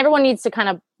 And everyone needs to kind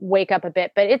of wake up a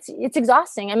bit, but it's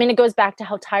exhausting. I mean, it goes back to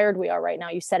how tired we are right now.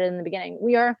 You said it in the beginning.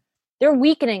 They're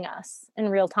weakening us in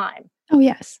real time. Oh,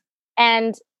 yes.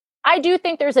 And I do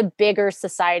think there's a bigger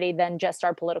society than just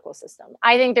our political system.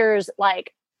 I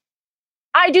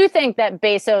do think that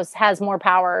Bezos has more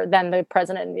power than the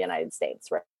president of the United States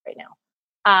right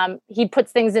now. He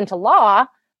puts things into law,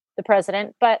 the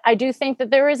president, but I do think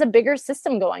that there is a bigger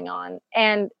system going on,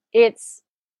 and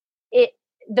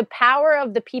the power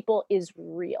of the people is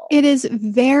real. It is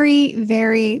very,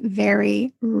 very,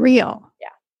 very real. Yeah.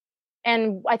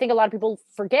 And I think a lot of people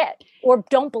forget or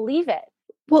don't believe it.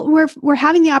 Well, we're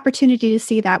having the opportunity to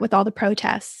see that with all the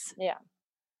protests. Yeah.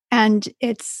 And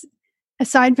it's,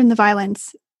 aside from the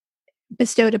violence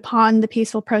bestowed upon the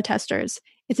peaceful protesters,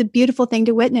 it's a beautiful thing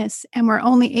to witness. And we're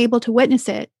only able to witness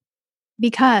it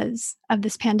because of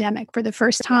this pandemic. For the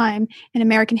first time in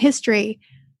American history,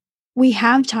 we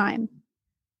have time.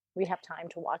 We have time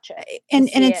to watch it. And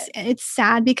it's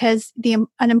sad because the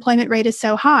unemployment rate is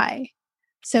so high.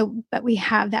 But we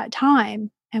have that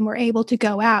time, and we're able to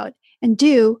go out and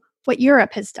do what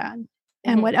Europe has done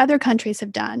and what other countries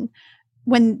have done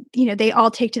when, they all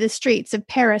take to the streets of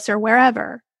Paris or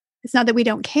wherever. It's not that we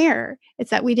don't care. It's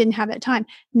that we didn't have that time.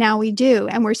 Now we do.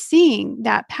 And we're seeing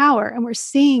that power, and we're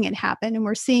seeing it happen, and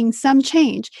we're seeing some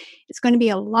change. It's going to be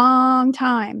a long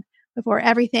time before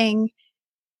everything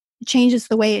changes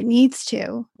the way it needs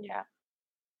to. Yeah.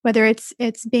 Whether it's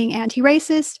being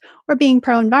anti-racist or being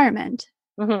pro-environment.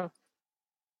 Mm-hmm.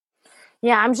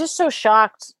 Yeah, I'm just so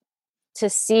shocked to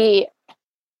see,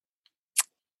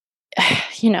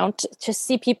 to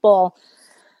see people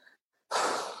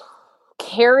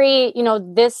carry,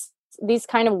 these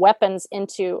kind of weapons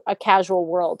into a casual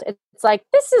world. It's like,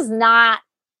 this is not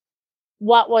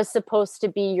what was supposed to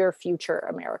be your future,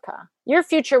 America. Your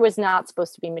future was not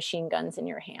supposed to be machine guns in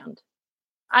your hand.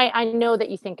 I know that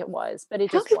you think it was, but it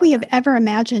just How could we have ever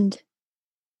imagined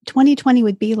 2020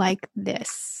 would be like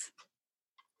this?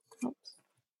 Oops.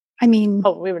 I mean...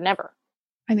 Oh, we would never.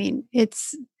 I mean,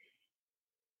 it's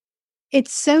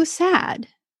so sad.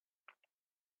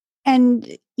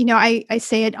 And, I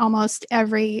say it almost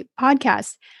every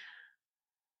podcast.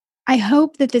 I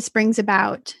hope that this brings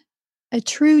about a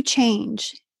true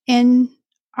change in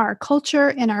our culture,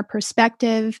 in our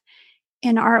perspective,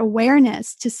 in our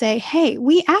awareness to say, hey,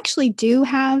 we actually do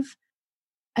have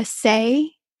a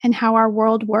say in how our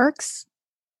world works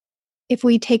if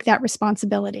we take that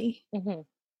responsibility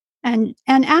and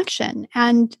action,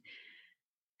 and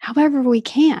however we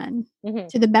can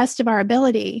to the best of our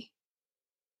ability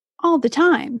all the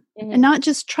time, and not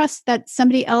just trust that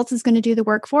somebody else is going to do the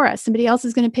work for us. Somebody else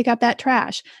is going to pick up that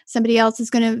trash. Somebody else is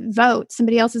going to vote.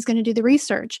 Somebody else is going to do the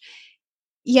research.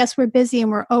 Yes, we're busy and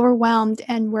we're overwhelmed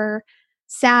and we're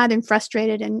sad and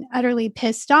frustrated and utterly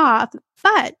pissed off,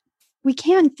 but we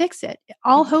can fix it.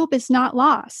 All hope is not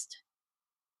lost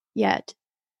yet.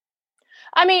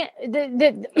 I mean,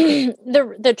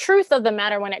 the truth of the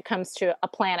matter when it comes to a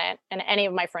planet, and any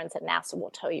of my friends at NASA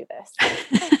will tell you this,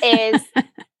 is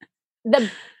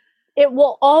it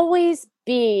will always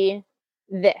be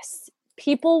this.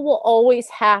 People will always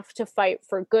have to fight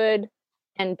for good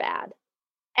and bad.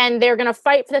 And they're going to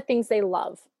fight for the things they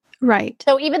love. Right.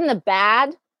 So even the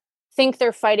bad think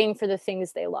they're fighting for the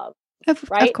things they love.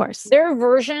 Right? Of course. Their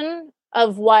version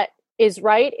of what is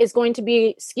right is going to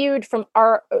be skewed from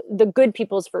the good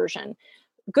people's version.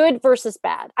 Good versus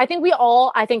bad. I think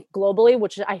globally,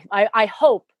 which I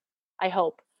hope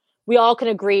we all can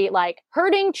agree, like,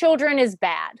 hurting children is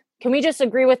bad. Can we just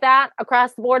agree with that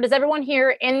across the board? Does everyone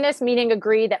here in this meeting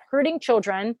agree that hurting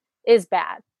children is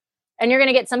bad? And you're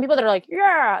going to get some people that are like,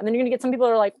 yeah. And then you're going to get some people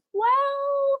that are like,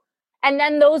 well. And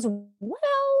then those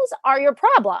wells are your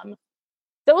problem.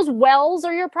 Those wells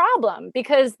are your problem,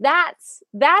 because that's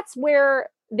where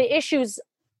the issues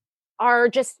are.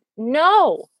 Just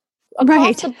no.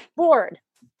 Across the board.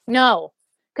 No.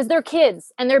 because they're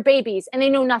kids and they're babies and they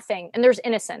know nothing and there's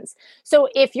innocence. So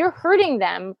if you're hurting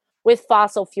them with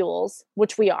fossil fuels,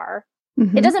 which we are,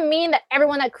 it doesn't mean that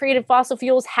everyone that created fossil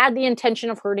fuels had the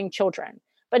intention of hurting children.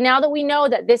 But now that we know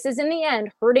that this is in the end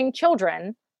hurting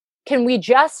children, can we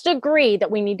just agree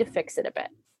that we need to fix it a bit?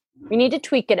 We need to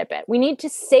tweak it a bit. We need to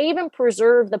save and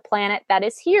preserve the planet that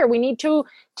is here. We need to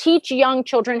teach young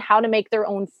children how to make their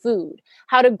own food,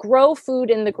 how to grow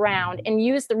food in the ground and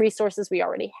use the resources we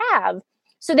already have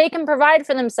so they can provide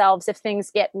for themselves if things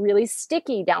get really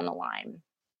sticky down the line.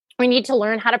 We need to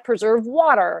learn how to preserve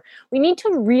water. We need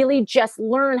to really just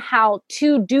learn how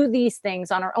to do these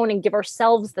things on our own and give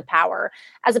ourselves the power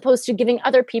as opposed to giving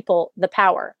other people the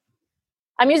power.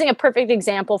 I'm using a perfect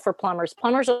example for plumbers.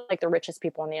 Plumbers are like the richest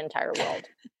people in the entire world.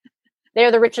 They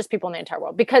are the richest people in the entire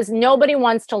world because nobody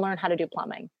wants to learn how to do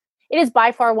plumbing. It is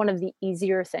by far one of the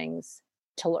easier things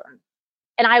to learn.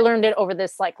 And I learned it over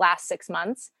this last 6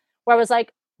 months where I was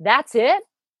like, that's it?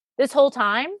 This whole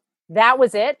time? That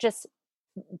was it? Just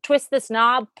twist this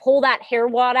knob, pull that hair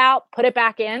wad out, put it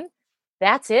back in.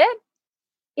 That's it?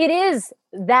 It is.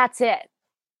 That's it.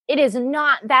 It is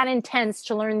not that intense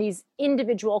to learn these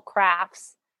individual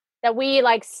crafts that we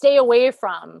stay away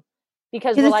from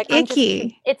because we're like,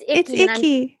 icky. It's icky.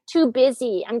 I'm too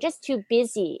busy. I'm just too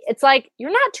busy. It's like,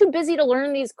 you're not too busy to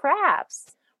learn these crafts.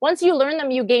 Once you learn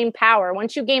them, you gain power.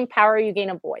 Once you gain power, you gain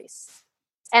a voice.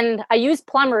 And I use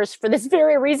plumbers for this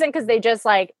very reason because they just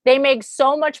they make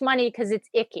so much money because it's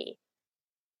icky.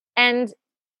 And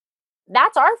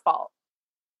that's our fault.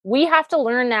 We have to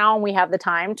learn now, and we have the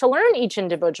time to learn each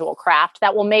individual craft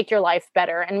that will make your life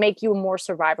better and make you a more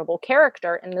survivable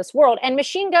character in this world. And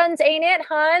machine guns ain't it,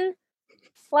 hun.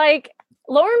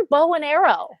 Learn bow and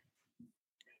arrow.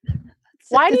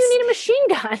 Why do you need a machine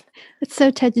gun? It's so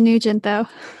Ted Nugent, though.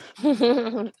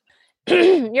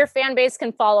 Your fan base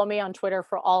can follow me on Twitter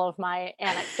for all of my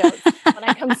anecdotes when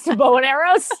it comes to bow and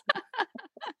arrows.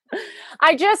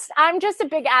 I'm just a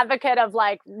big advocate of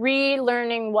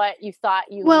relearning what you thought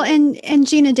you knew. And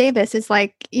Gina Davis is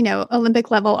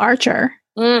Olympic level archer.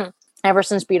 Ever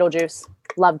since Beetlejuice.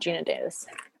 Love Gina Davis.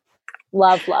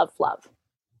 Love.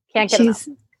 Can't get enough. She's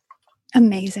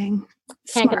amazing.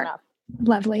 Can't Smart. Get enough.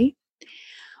 Lovely.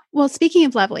 Well, speaking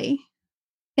of lovely,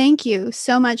 thank you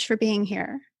so much for being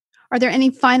here. Are there any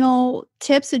final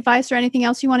tips, advice, or anything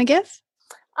else you want to give?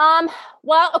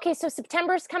 Well, okay, so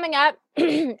September's coming up.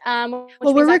 We're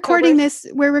recording this.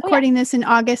 We're recording this in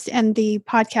August, and the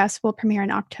podcast will premiere in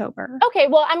October. Okay,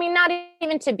 well, I mean, not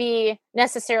even to be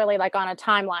necessarily on a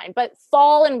timeline, but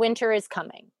fall and winter is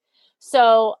coming.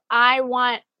 So I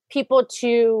want people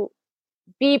to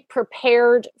be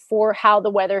prepared for how the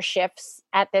weather shifts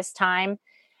at this time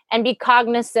and be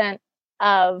cognizant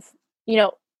of,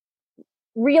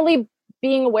 really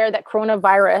being aware that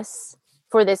coronavirus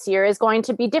for this year is going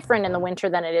to be different in the winter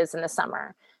than it is in the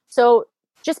summer. So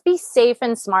just be safe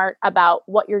and smart about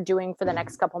what you're doing for the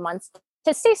next couple months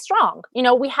to stay strong.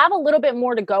 We have a little bit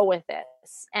more to go with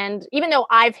this. And even though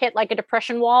I've hit a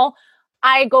depression wall,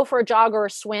 I go for a jog or a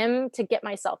swim to get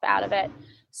myself out of it.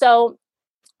 So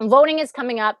voting is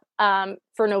coming up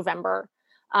for November.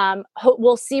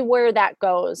 We'll see where that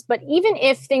goes. But even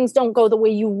if things don't go the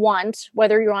way you want,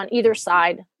 whether you're on either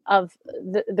side of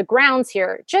the grounds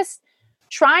here, just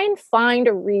try and find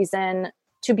a reason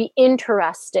to be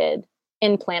interested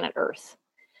in planet Earth.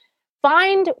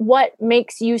 Find what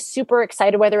makes you super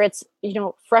excited, whether it's,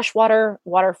 freshwater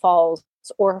waterfalls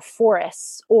or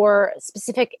forests or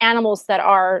specific animals that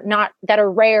are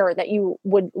rare that you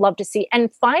would love to see,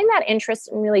 and find that interest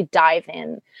and really dive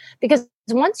in. Because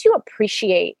once you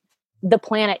appreciate the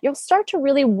planet, you'll start to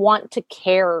really want to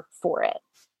care for it.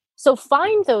 So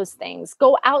find those things,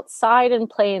 go outside and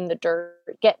play in the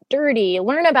dirt, get dirty,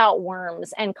 learn about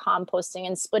worms and composting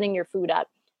and splitting your food up.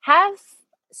 Have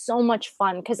so much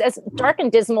fun, because as dark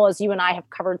and dismal as you and I have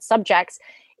covered subjects,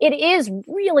 it is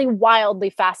really wildly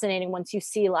fascinating once you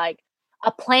see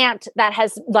a plant that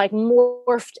has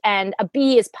morphed and a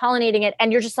bee is pollinating it,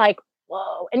 and you're just like,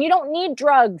 whoa. And you don't need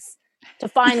drugs to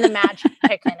find the magic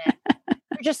in it.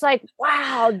 You're just like,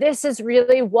 wow, this is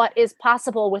really what is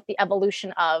possible with the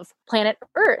evolution of planet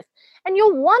Earth. And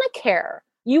you'll want to care.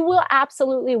 You will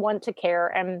absolutely want to care.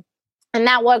 And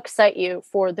that will excite you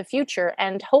for the future.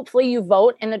 And hopefully you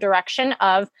vote in the direction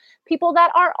of people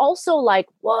that are also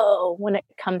whoa, when it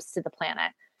comes to the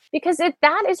planet, because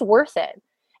that is worth it.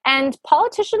 And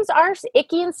politicians are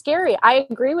icky and scary. I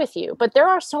agree with you. But there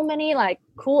are so many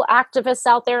cool activists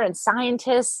out there and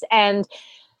scientists and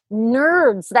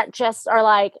nerds that just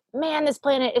are man, this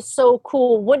planet is so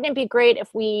cool. Wouldn't it be great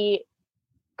if we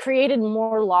created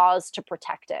more laws to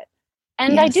protect it?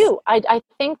 And Yes. I do. I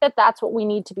think that that's what we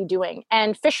need to be doing.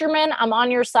 And fishermen, I'm on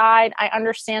your side. I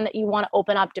understand that you want to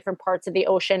open up different parts of the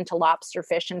ocean to lobster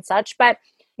fish and such, but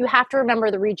you have to remember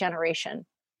the regeneration.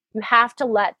 You have to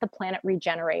let the planet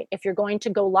regenerate. If you're going to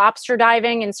go lobster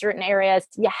diving in certain areas,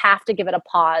 you have to give it a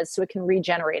pause so it can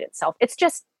regenerate itself. It's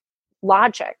just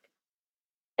logic.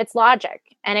 It's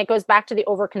logic. And it goes back to the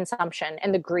overconsumption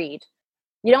and the greed.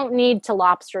 You don't need to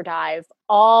lobster dive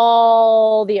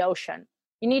all the ocean.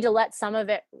 You need to let some of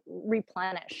it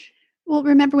replenish. Well,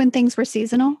 remember when things were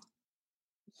seasonal?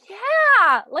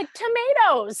 Yeah, like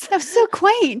tomatoes. That was so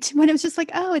quaint when it was just like,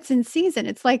 oh, it's in season.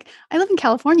 It's like, I live in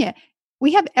California.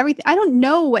 We have everything. I don't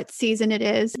know what season it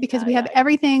is because we have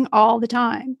everything all the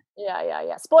time.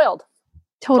 Yeah. Spoiled.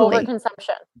 Totally.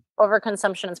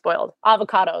 Overconsumption and spoiled.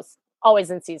 Avocados,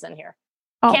 always in season here.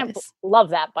 Always.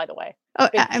 Love that, by the way. Oh,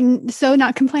 I'm so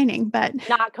not complaining, but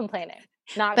not complaining.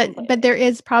 But there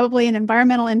is probably an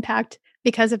environmental impact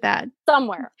because of that.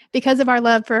 Somewhere. Because of our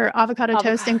love for avocado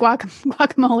toast and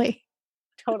guacamole.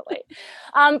 Totally.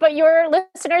 But your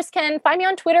listeners can find me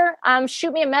on Twitter,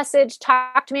 shoot me a message,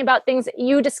 talk to me about things that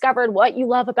you discovered, what you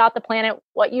love about the planet,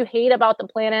 what you hate about the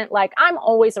planet. Like, I'm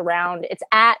always around. It's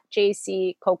at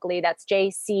JC Coccoli. That's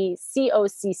JC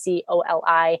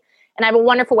Coccoli. And I have a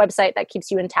wonderful website that keeps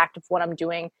you intact of what I'm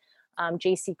doing,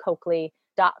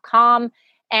 jccoccoli.com.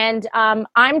 And I'm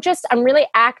really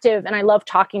active, and I love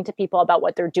talking to people about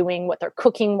what they're doing, what they're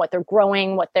cooking, what they're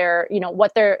growing, what their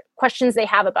questions they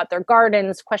have about their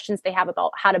gardens, questions they have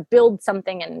about how to build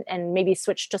something and maybe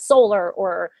switch to solar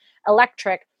or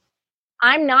electric.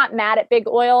 I'm not mad at big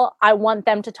oil. I want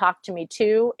them to talk to me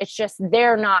too. It's just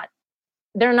they're not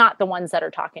the ones that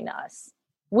are talking to us.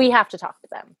 We have to talk to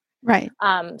them. Right.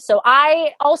 So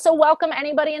I also welcome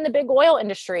anybody in the big oil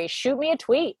industry. Shoot me a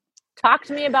tweet. Talk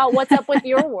to me about what's up with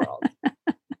your world.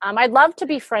 I'd love to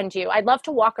befriend you. I'd love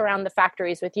to walk around the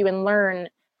factories with you and learn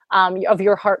of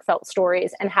your heartfelt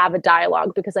stories and have a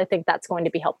dialogue, because I think that's going to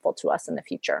be helpful to us in the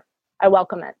future. I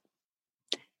welcome it.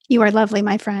 You are lovely,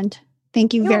 my friend.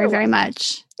 Thank you very, very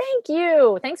much. Thank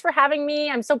you. Thanks for having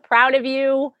me. I'm so proud of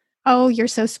you. Oh, you're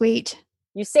so sweet.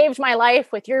 You saved my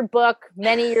life with your book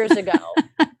many years ago.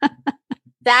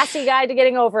 Sassy Guide to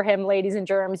Getting Over Him, Ladies and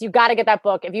Germs. You've got to get that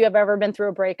book. If you have ever been through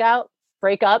a breakup.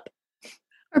 Or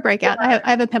breakout. I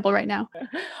have a pimple right now.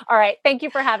 All right. Thank you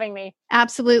for having me.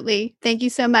 Absolutely. Thank you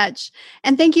so much.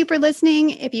 And thank you for listening.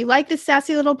 If you like this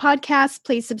sassy little podcast,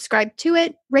 please subscribe to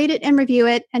it, rate it and review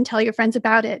it, and tell your friends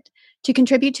about it. To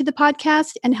contribute to the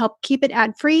podcast and help keep it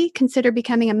ad-free, consider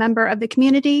becoming a member of the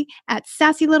community at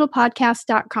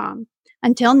sassylittlepodcast.com.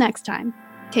 Until next time,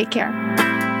 take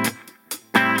care.